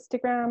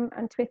Instagram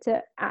and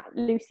Twitter at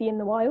Lucy in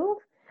the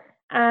Wild,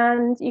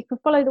 and you can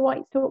follow the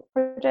White Stork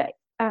project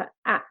at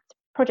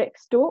Project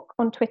Stork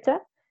on Twitter,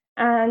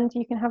 and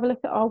you can have a look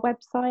at our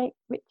website,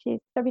 which is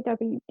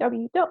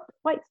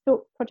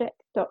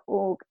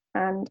www.whitestorkproject.org,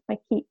 and I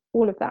keep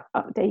all of that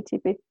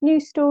updated with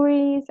news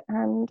stories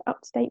and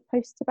up-to-date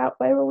posts about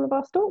where all of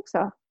our storks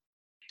are.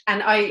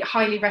 And I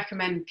highly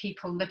recommend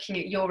people looking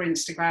at your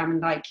Instagram,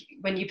 and like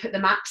when you put the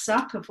maps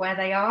up of where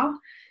they are.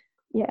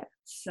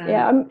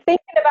 I'm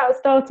thinking about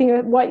starting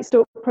a White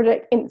Stork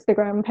Project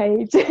Instagram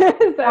page. So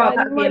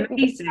that'd be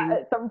amazing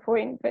at some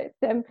point. But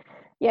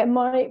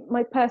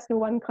my personal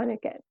one kind of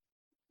gets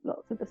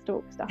lots of the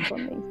stork stuff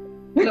on these.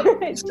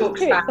 It's just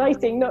too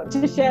exciting not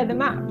to share the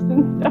maps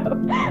and stuff.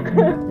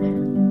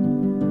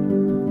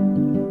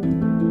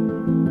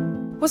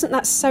 Wasn't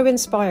that so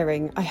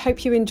inspiring? I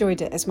hope you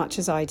enjoyed it as much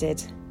as I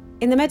did.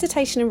 In the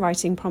meditation and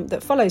writing prompt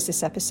that follows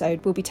this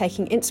episode, we'll be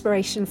taking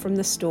inspiration from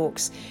the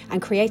storks and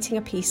creating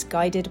a piece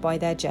guided by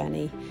their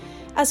journey.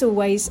 As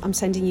always, I'm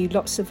sending you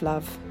lots of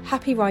love.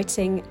 Happy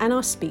writing, and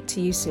I'll speak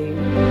to you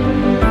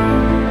soon.